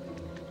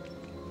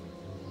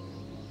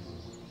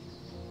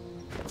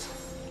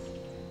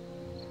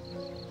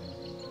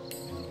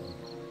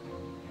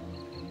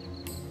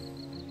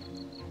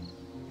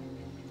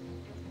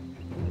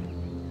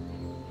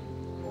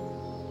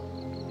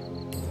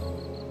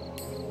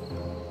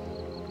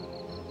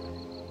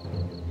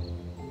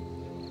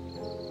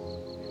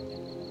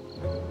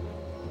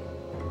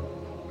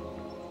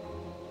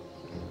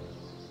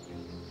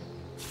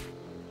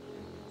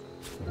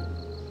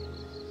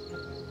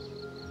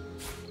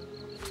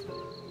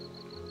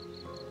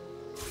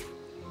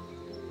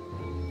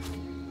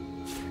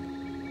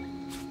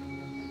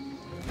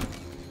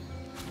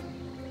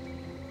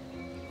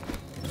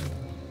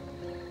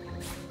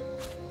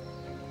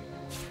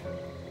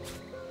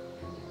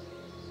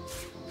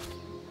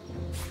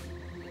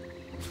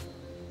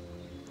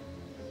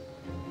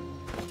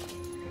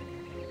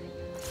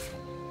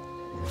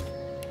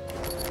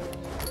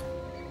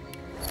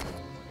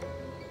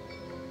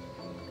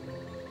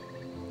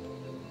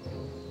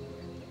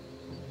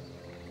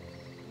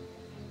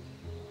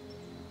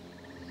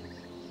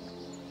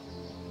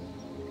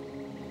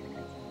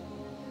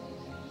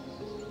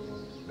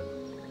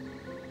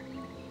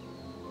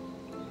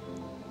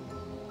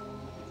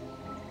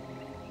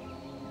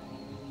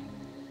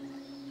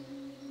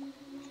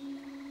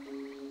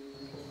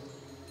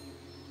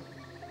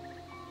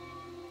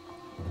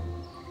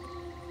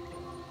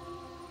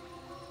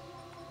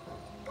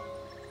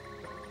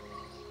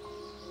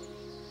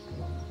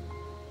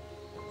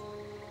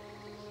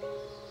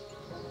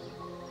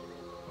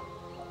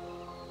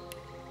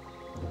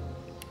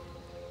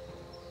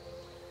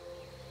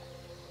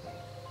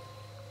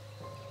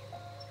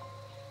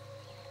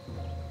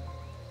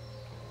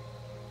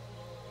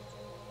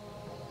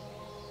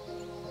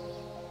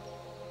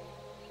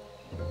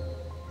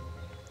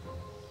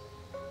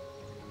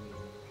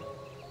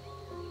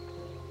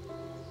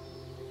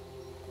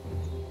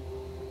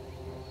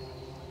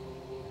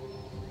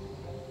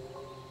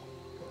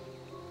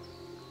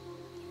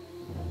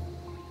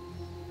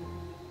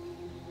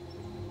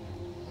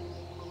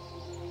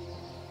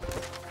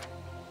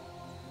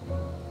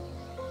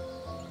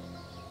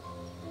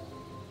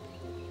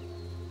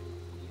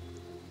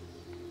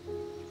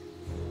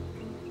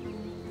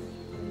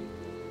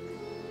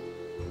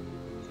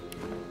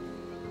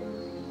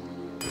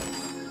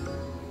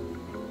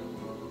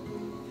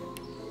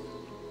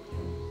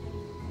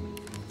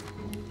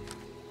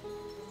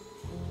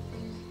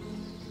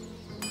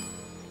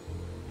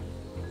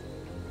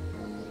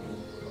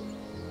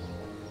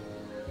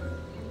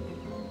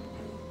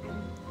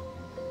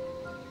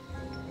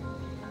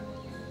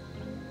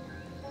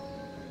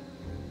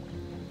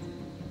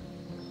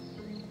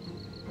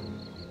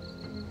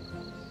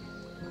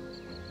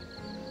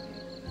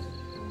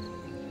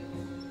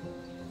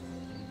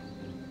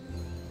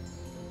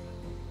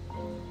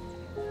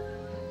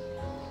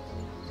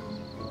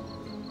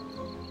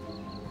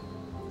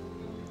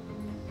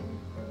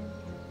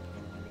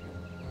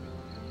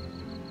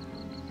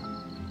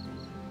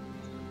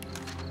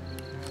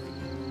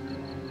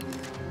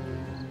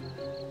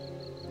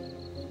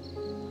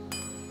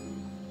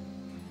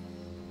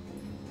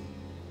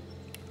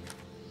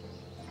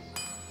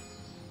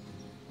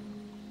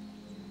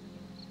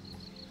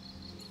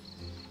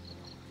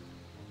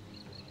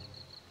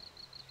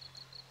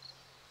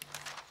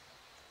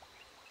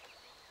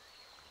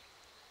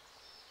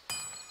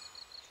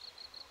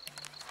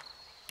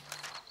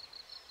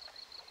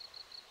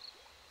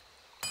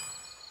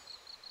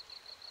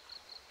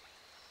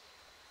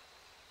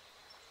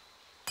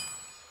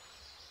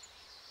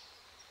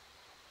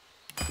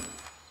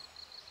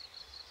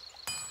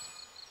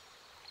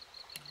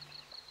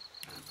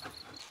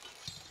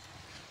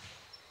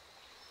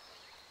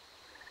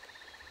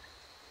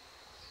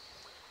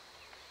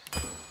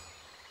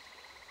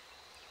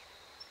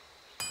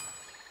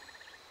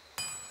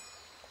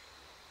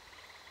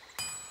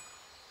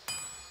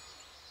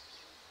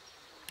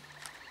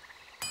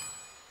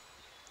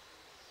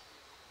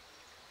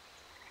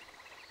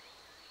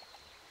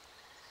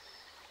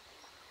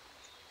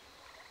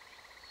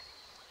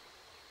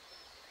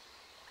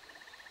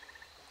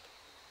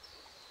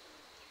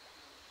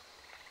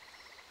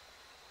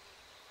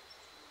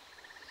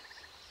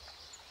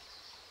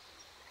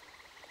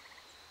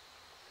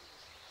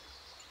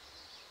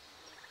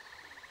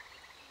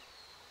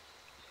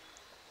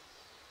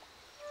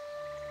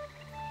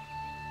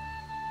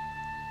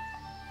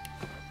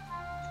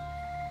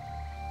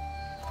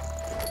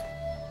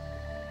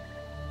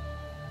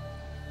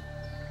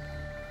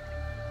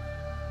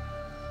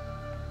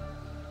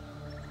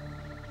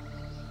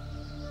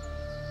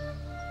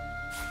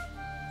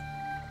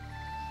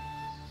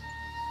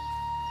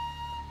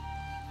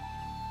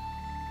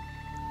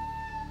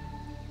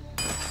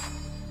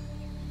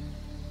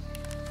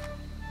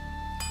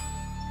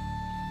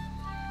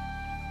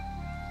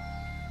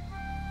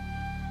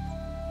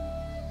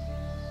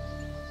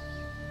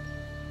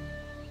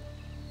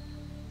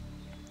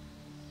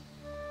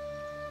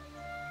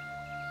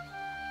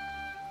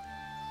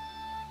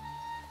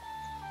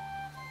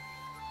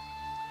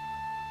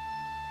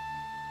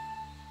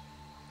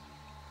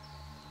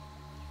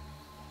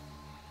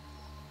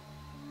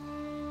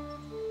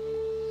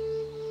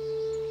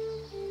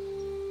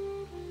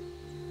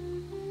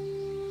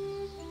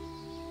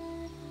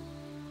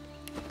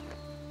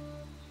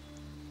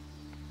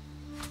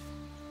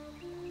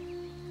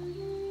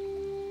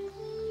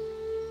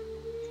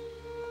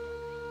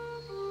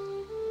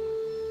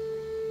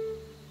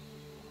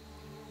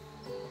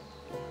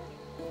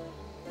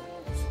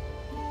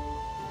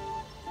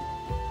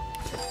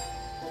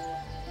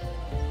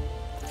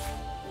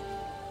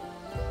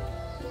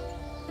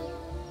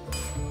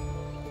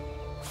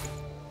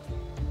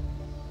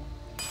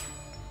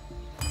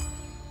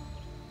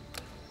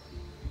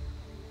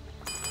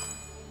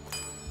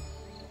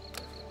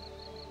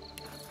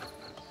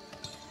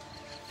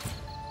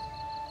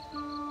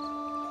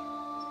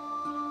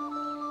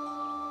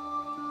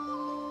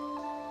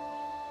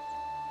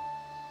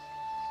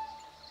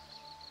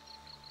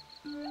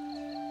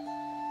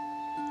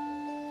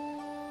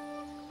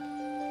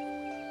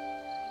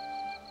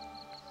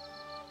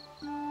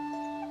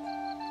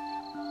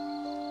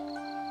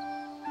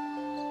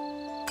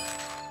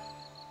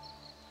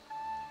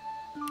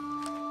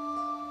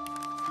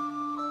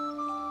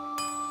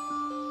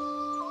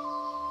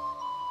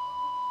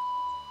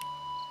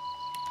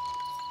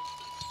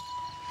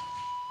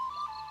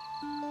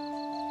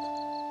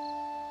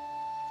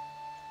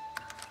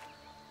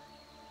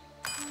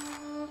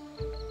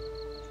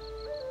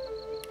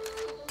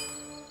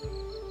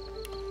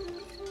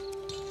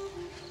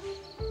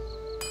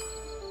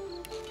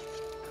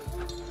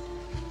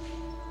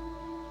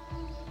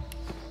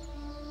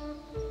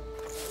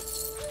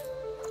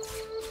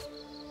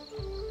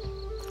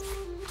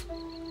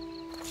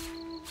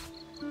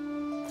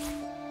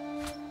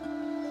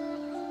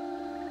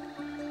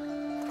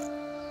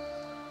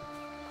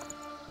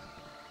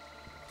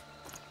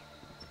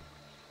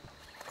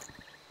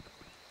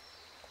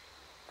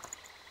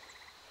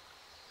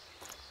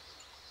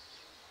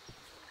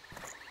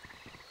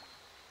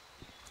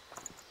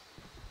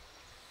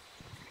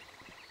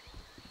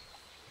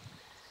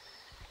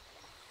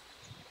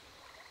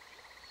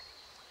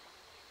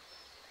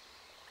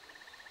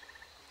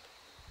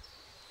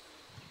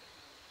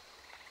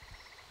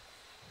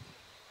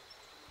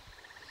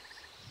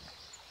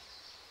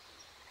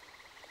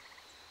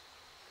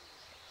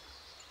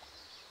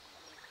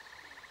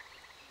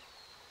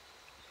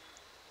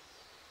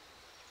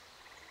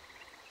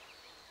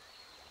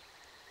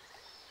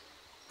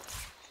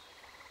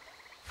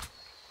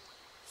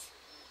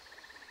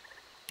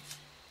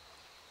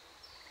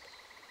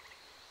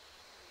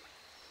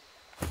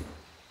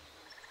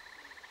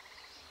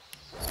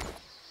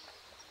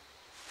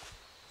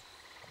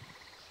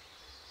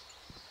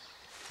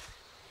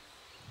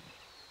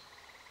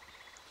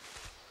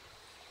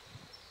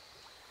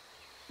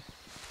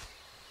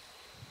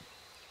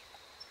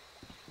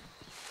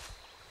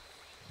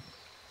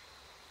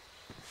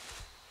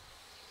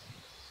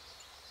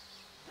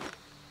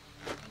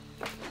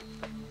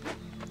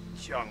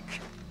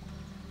 junk.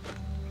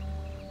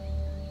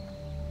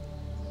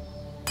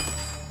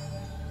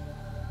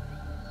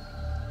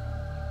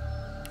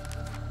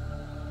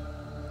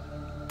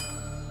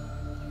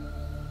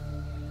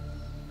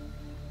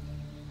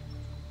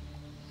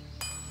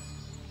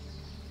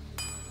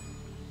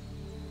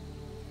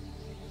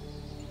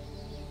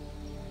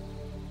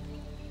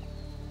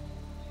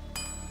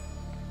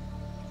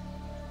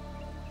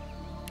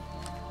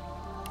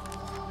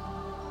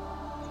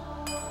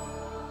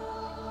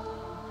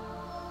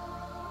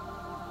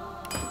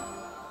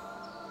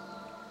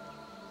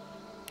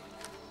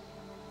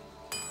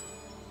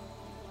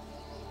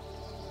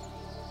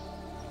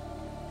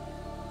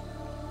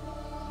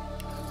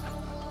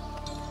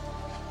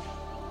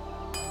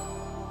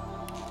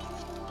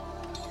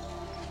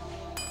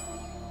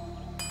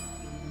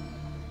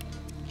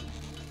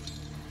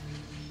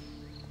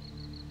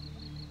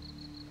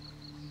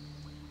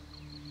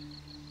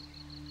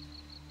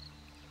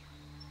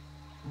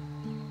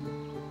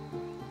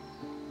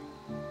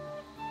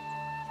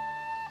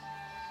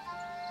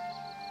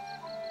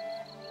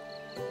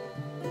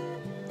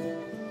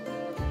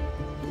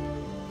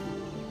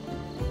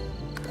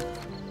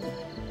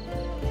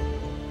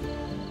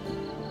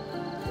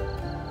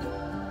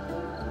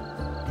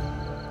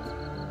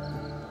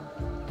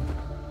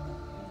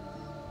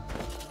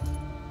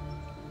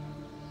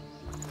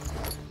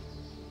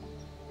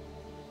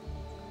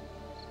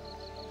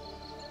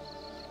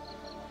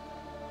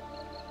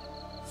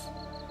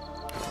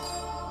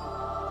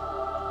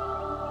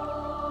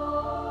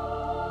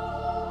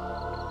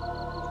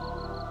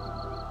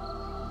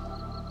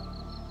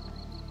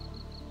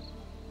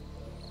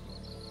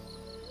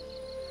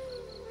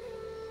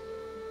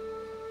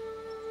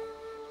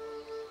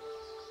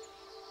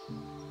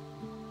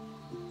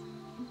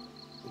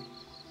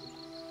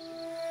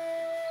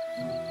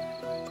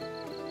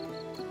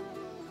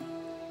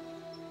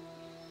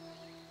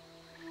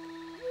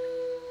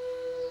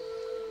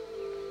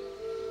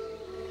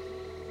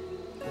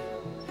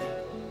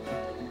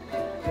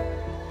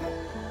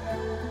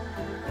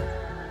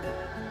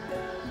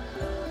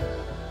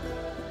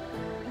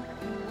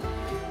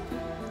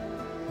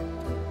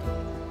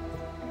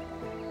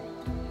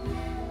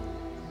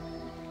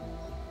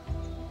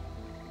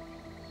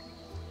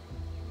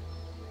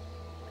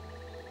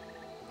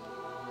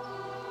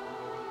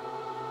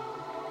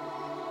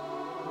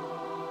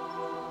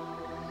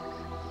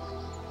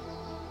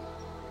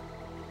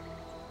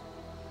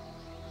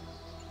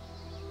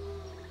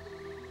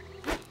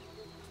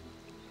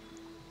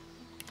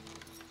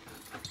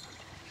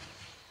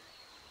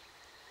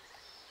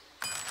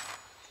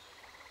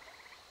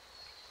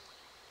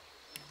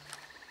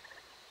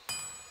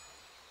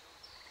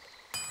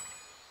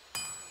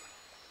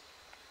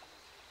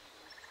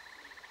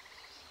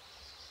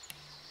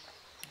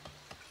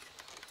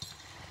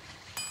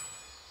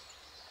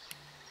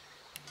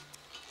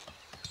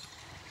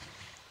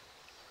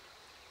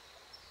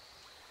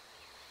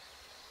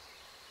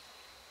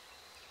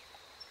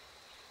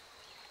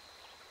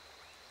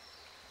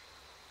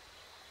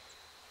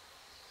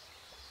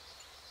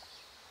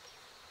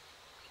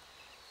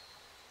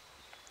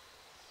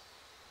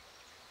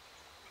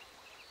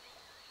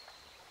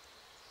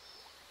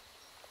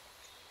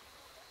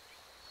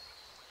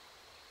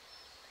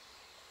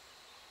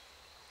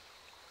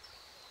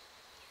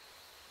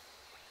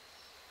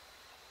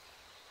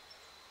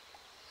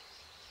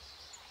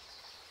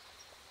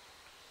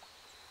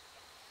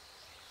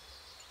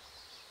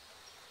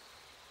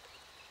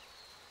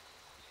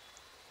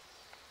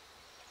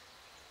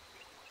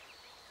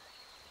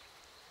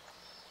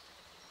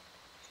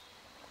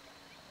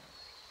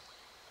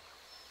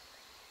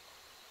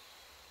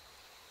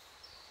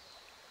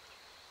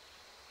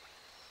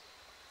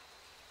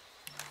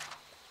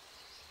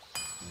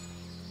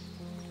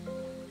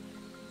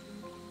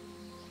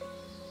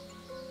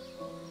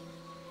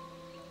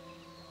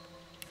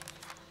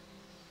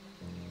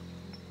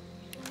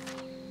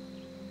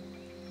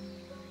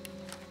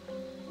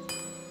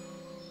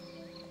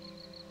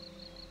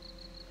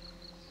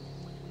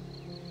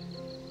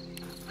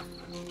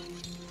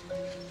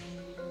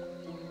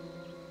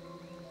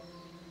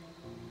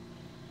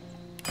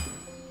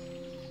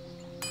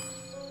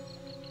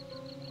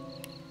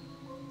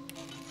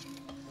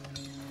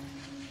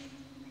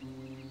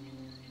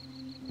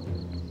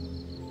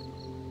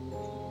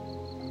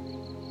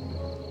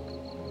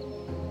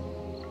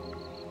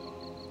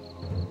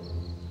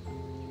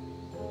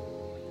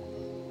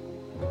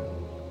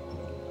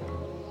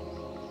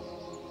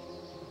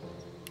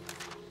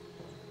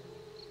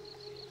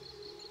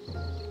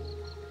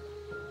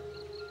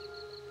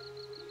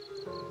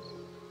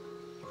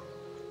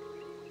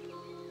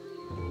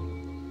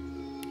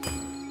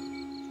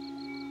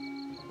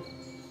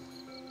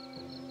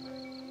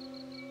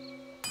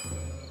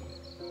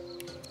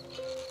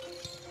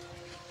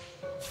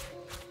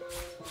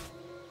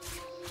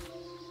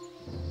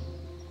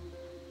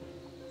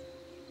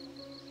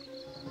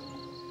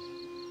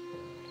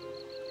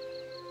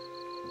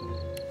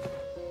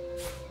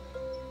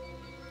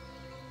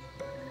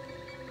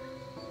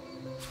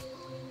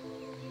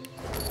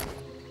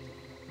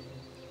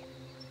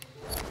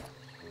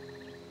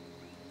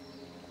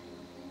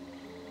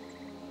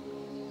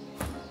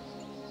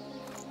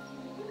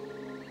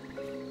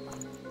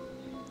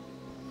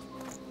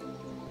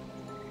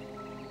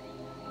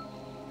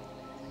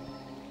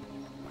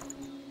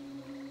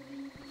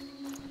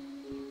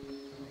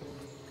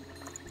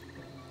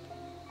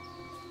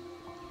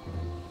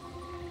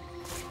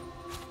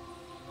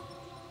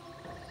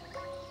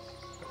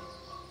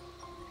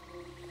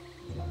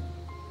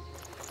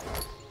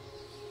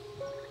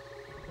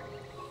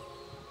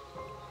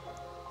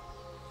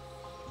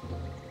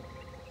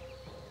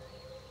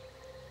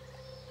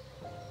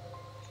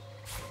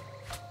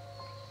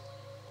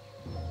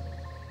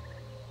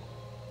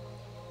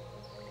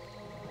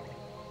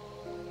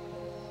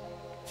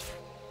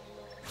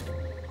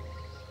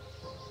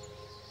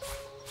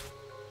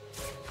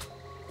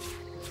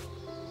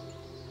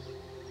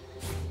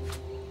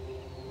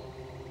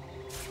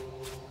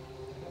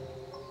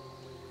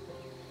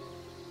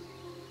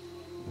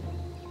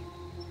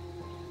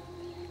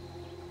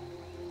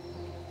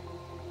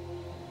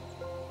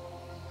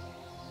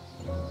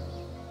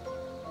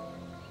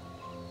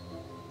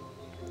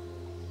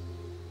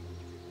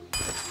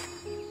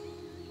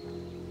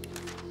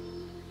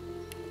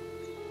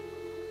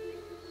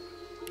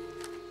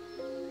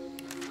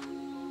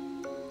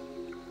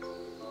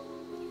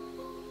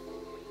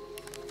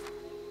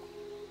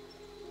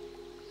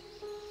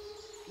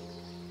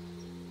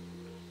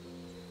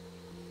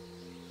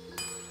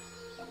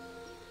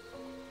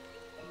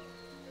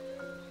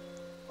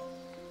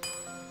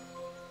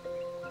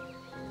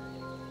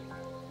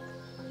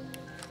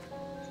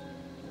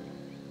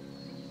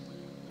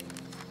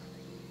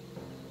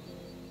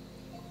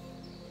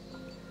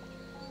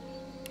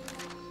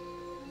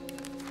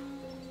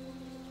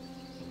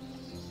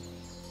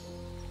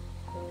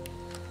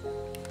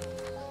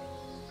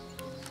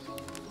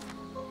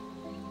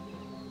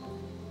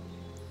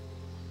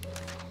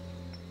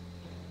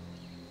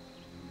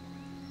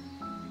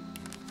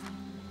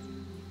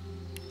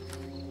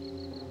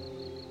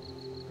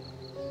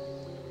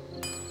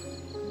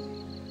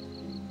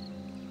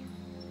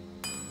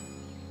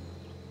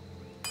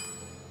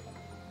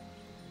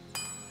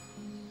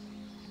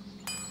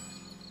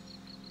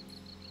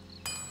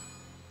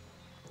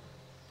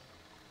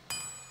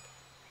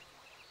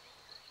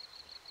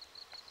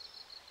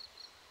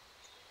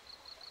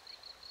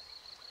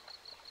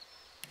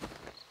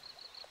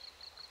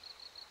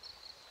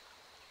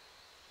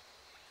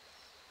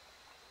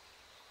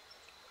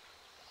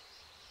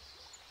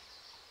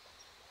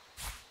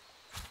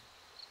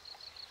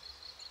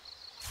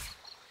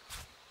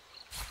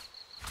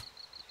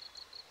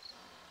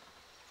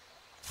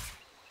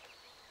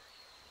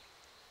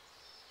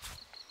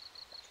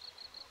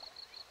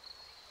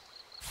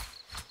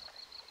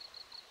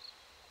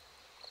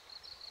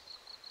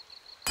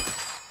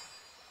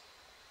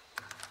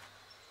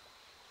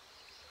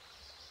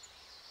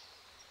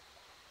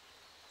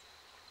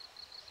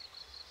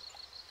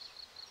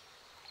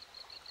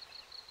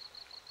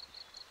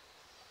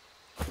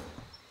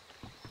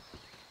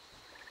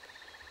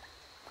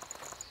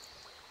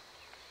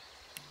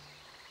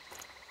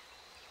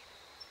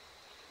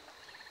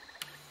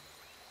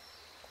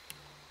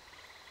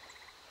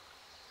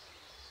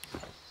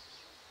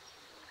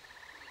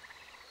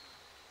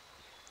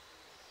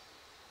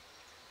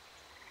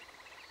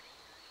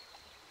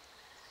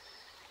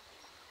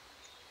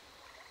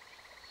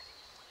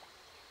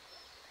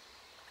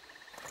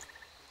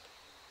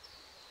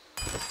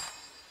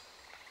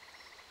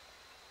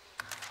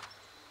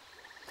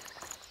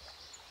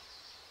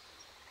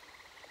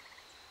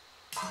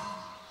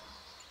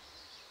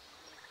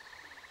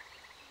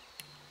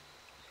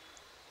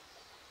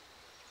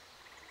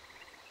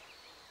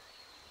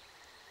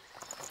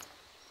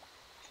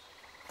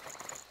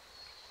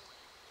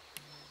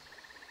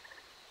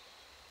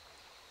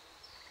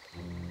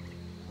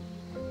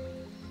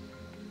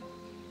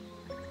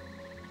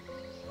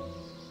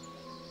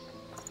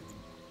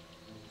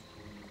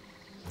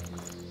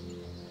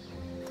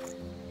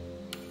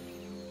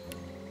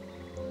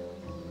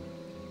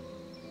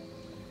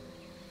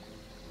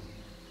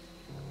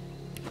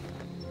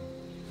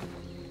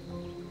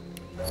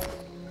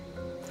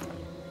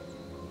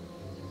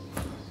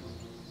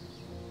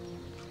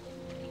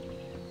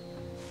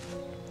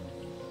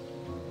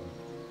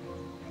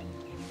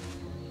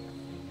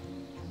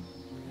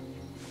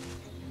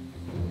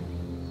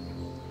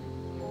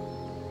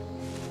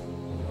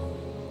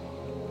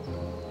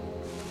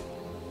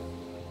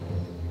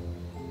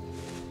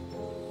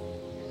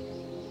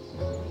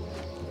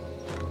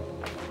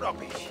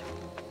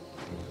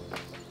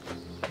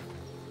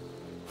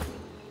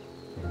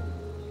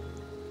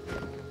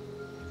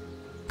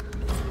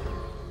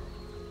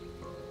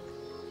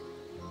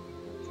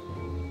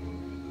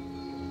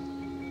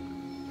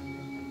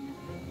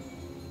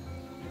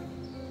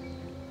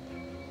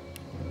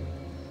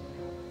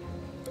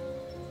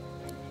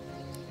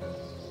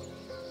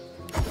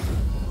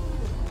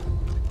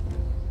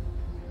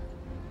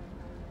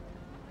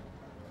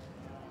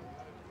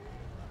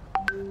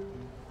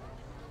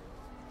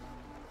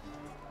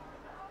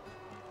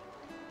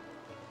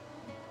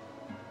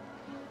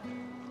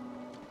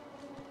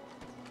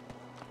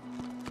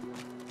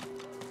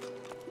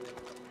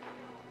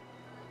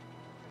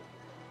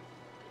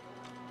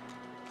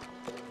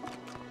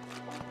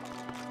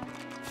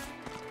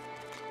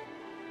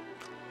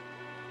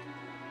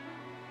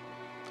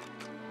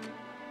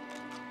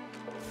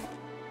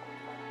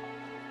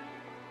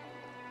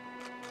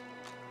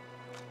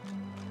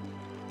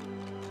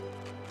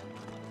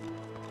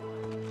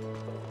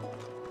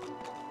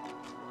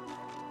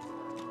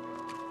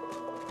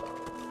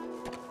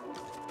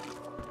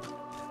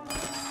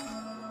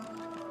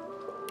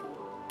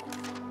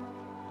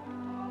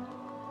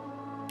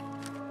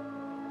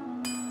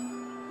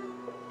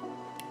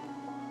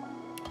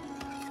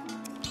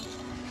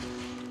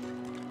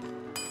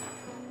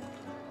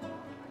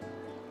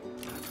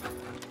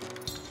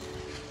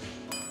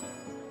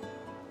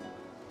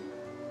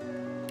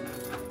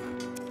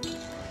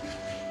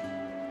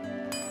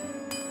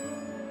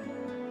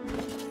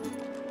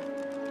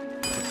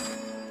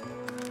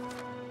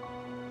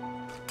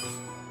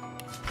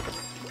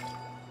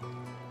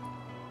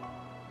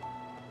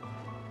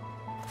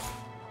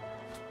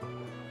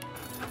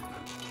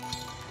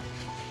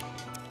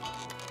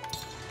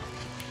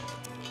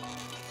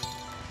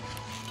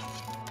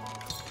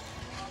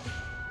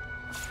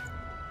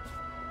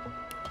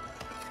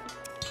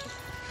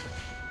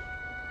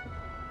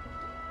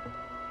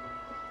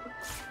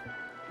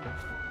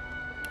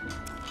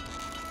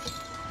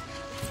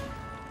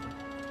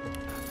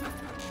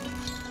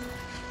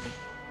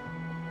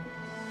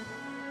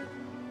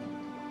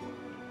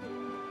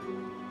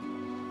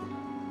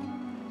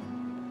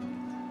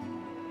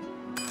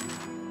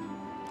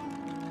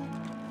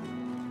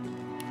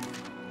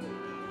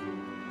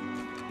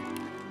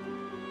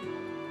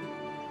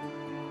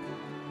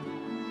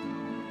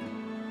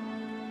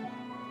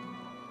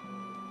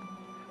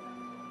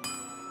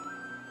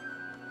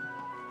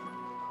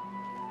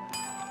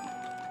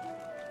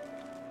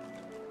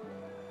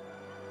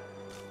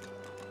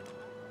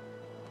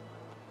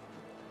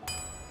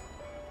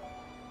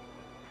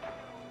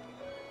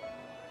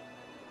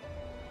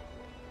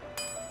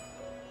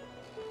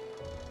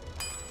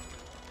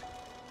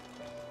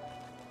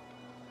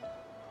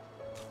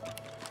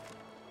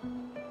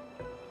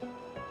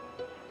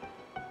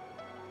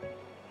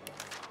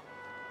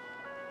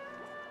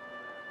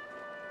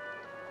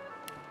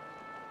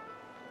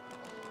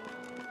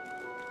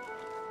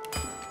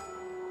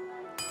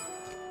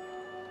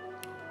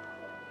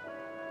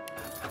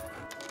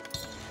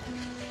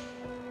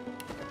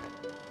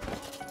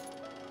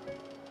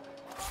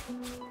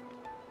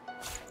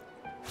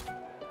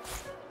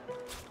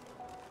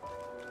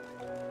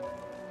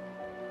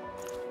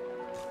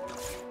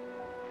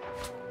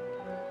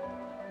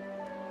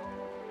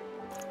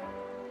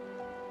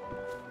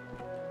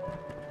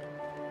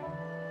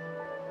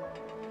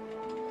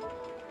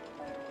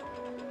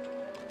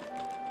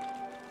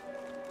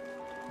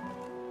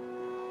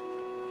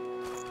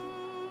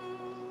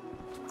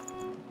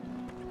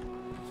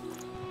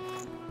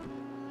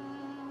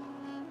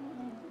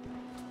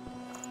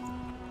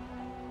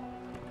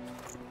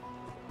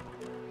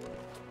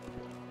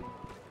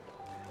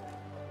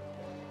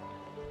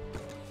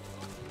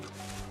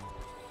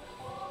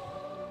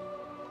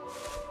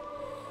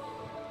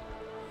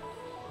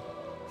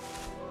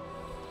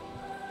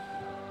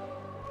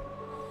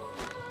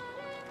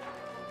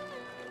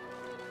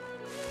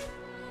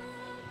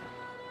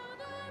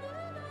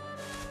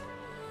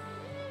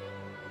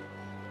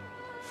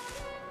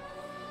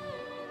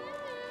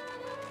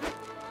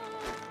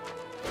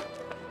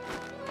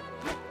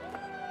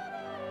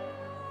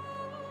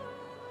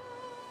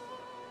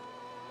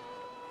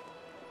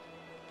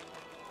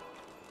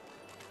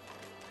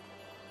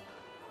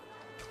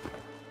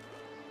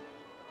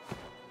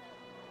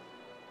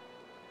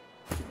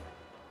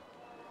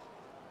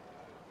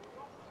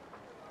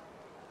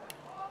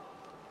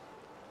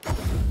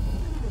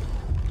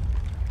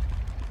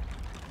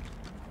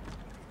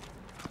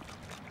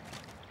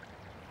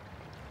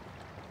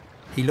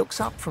 He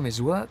looks up from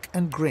his work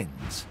and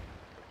grins.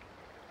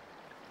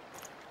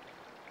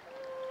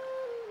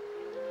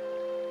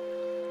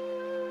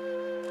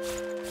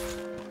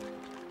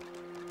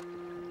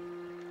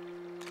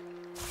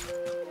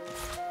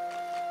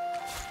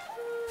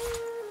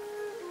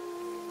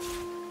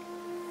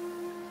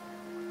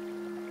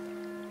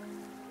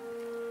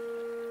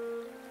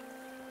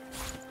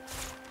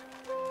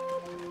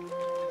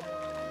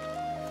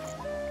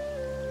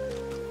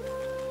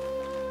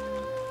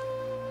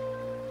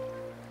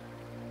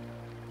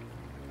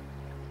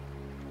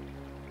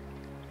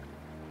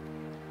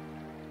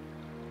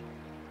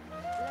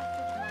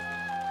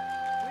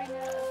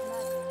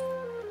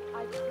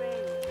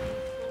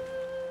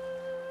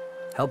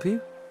 Help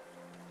you?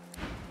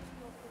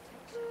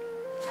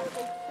 As they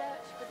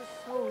search for the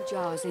soul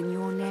jars in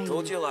your name.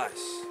 Told you, lass.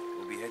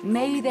 We'll be heading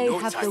May home in they no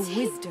have time. the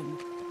wisdom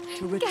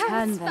to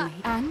return them.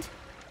 And?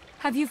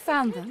 Have you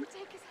found them?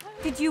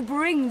 Did you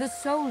bring the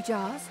soul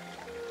jars?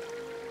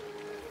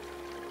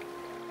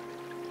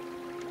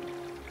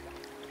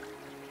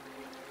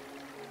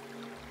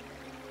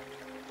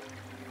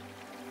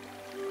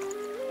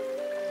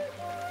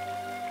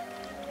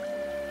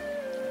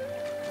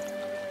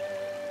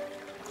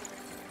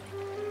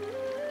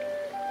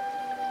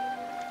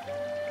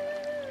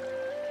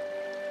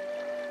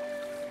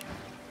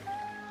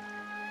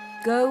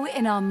 Go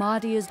in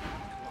Armadia's...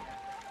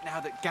 Now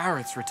that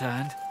Gareth's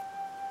returned.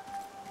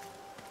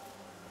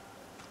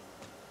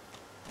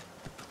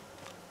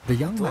 The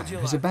young man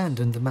has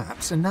abandoned the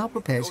maps and now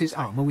prepares his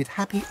armor with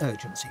happy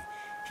urgency.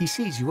 He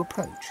sees you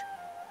approach.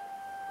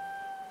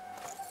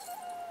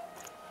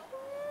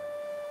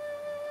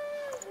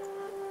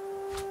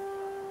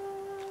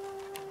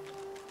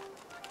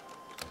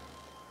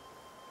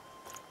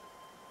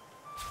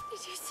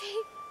 Did you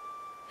see?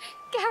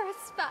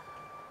 Gareth's back.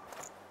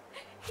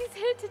 He's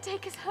here to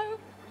take us home.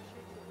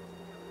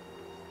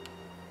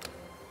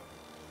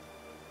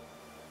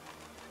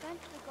 Thank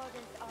the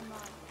goddess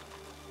Armada.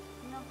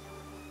 Not...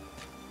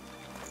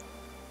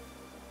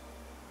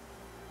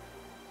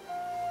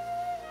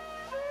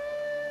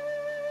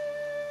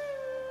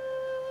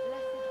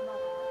 Blessed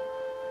Mother,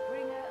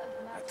 bringer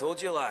of magic. I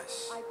told you,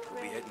 lass.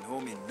 We'll be heading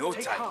home in no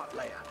Take time. heart,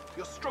 Leia.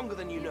 You're stronger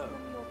than you know.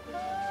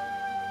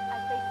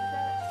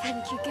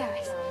 Thank you,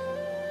 Gareth.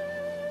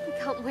 We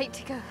can't wait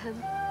to go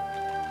home.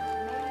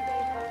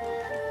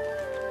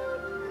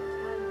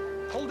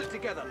 Hold it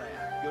together,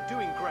 Leia. You're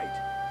doing great.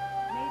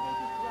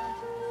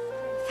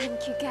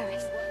 Thank you,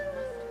 Gareth.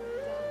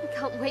 We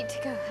can't wait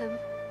to go home.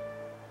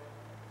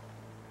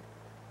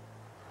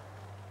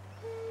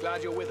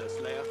 Glad you're with us,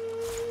 Leia.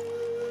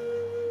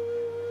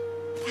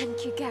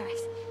 Thank you,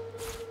 Gareth.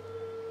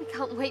 We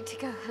can't wait to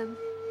go home.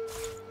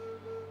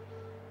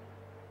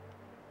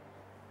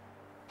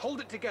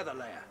 Hold it together,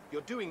 Leia.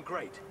 You're doing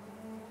great.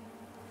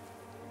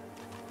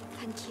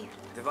 Thank you.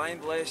 Divine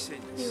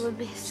blessings. You were It's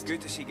missed.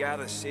 good to see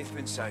Gareth safe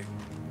and sound.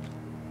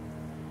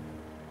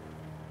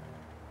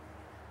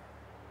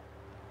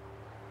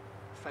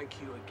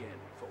 Thank you again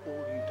for all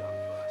you've done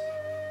for us.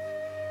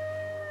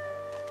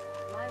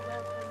 My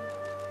welcome is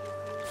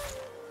yours.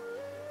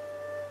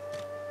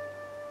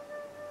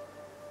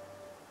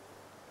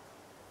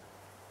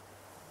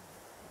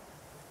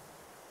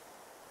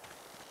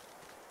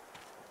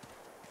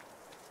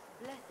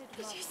 Blessed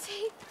Did Mother, you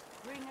see?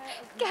 bringer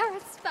of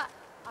Gareth's back.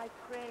 I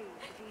pray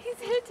to be He's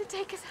here to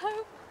take us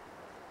home.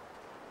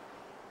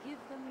 Give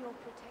them your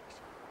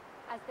protection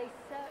as they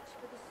search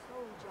for the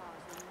soul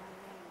jars in your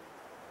name.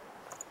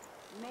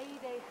 May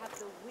they have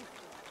the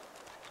wisdom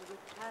to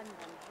return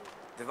them here.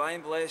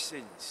 Divine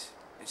blessings.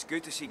 It's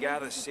good to see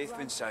Gareth safe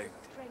and sound.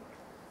 Strength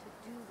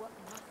to do what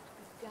must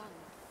be done.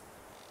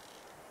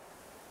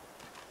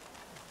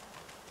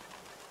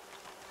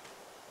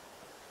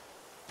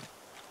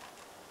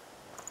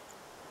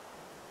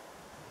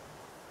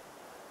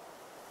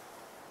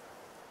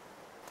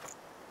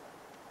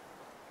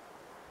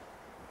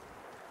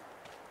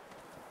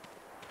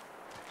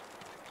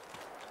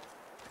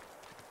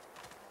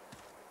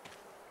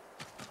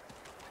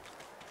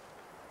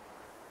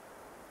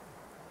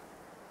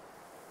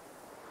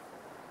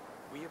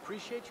 We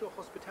appreciate your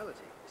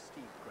hospitality,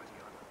 esteemed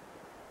Gratiana.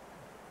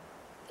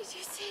 Did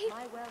you see?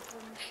 My welcome.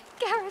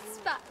 Gareth's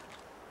back.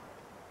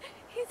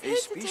 He's here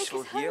It's to take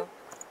peaceful us home. here,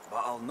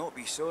 but I'll not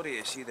be sorry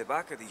to see the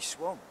back of these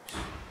swamps.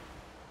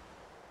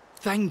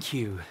 Thank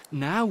you.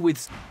 Now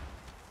with...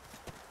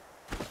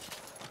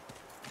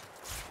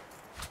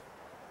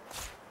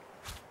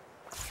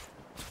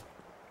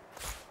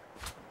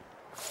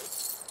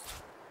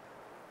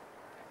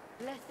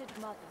 Blessed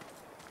Mother,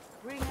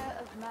 bringer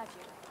of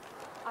magic,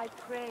 I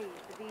pray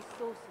for these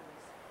sorcerers.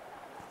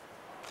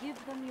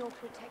 Give them your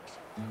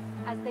protection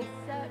as they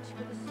search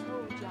for the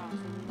soul jars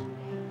in your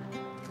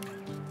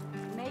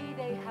name. May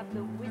they have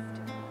the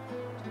wisdom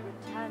to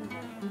return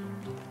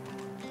them.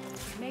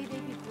 May they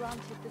be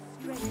granted the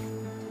strength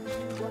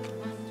to do what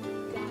must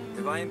be done.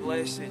 Divine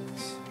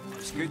blessings.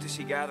 It's good to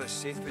see Gareth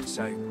safe and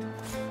sound.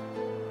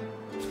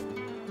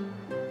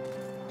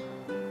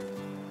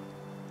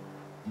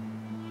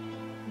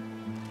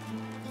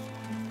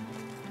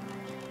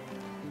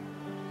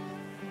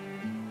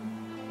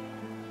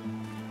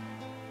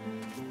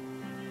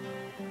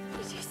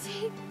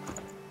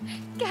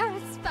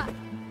 Gareth's back.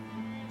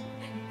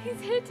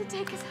 He's here to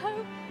take us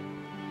home.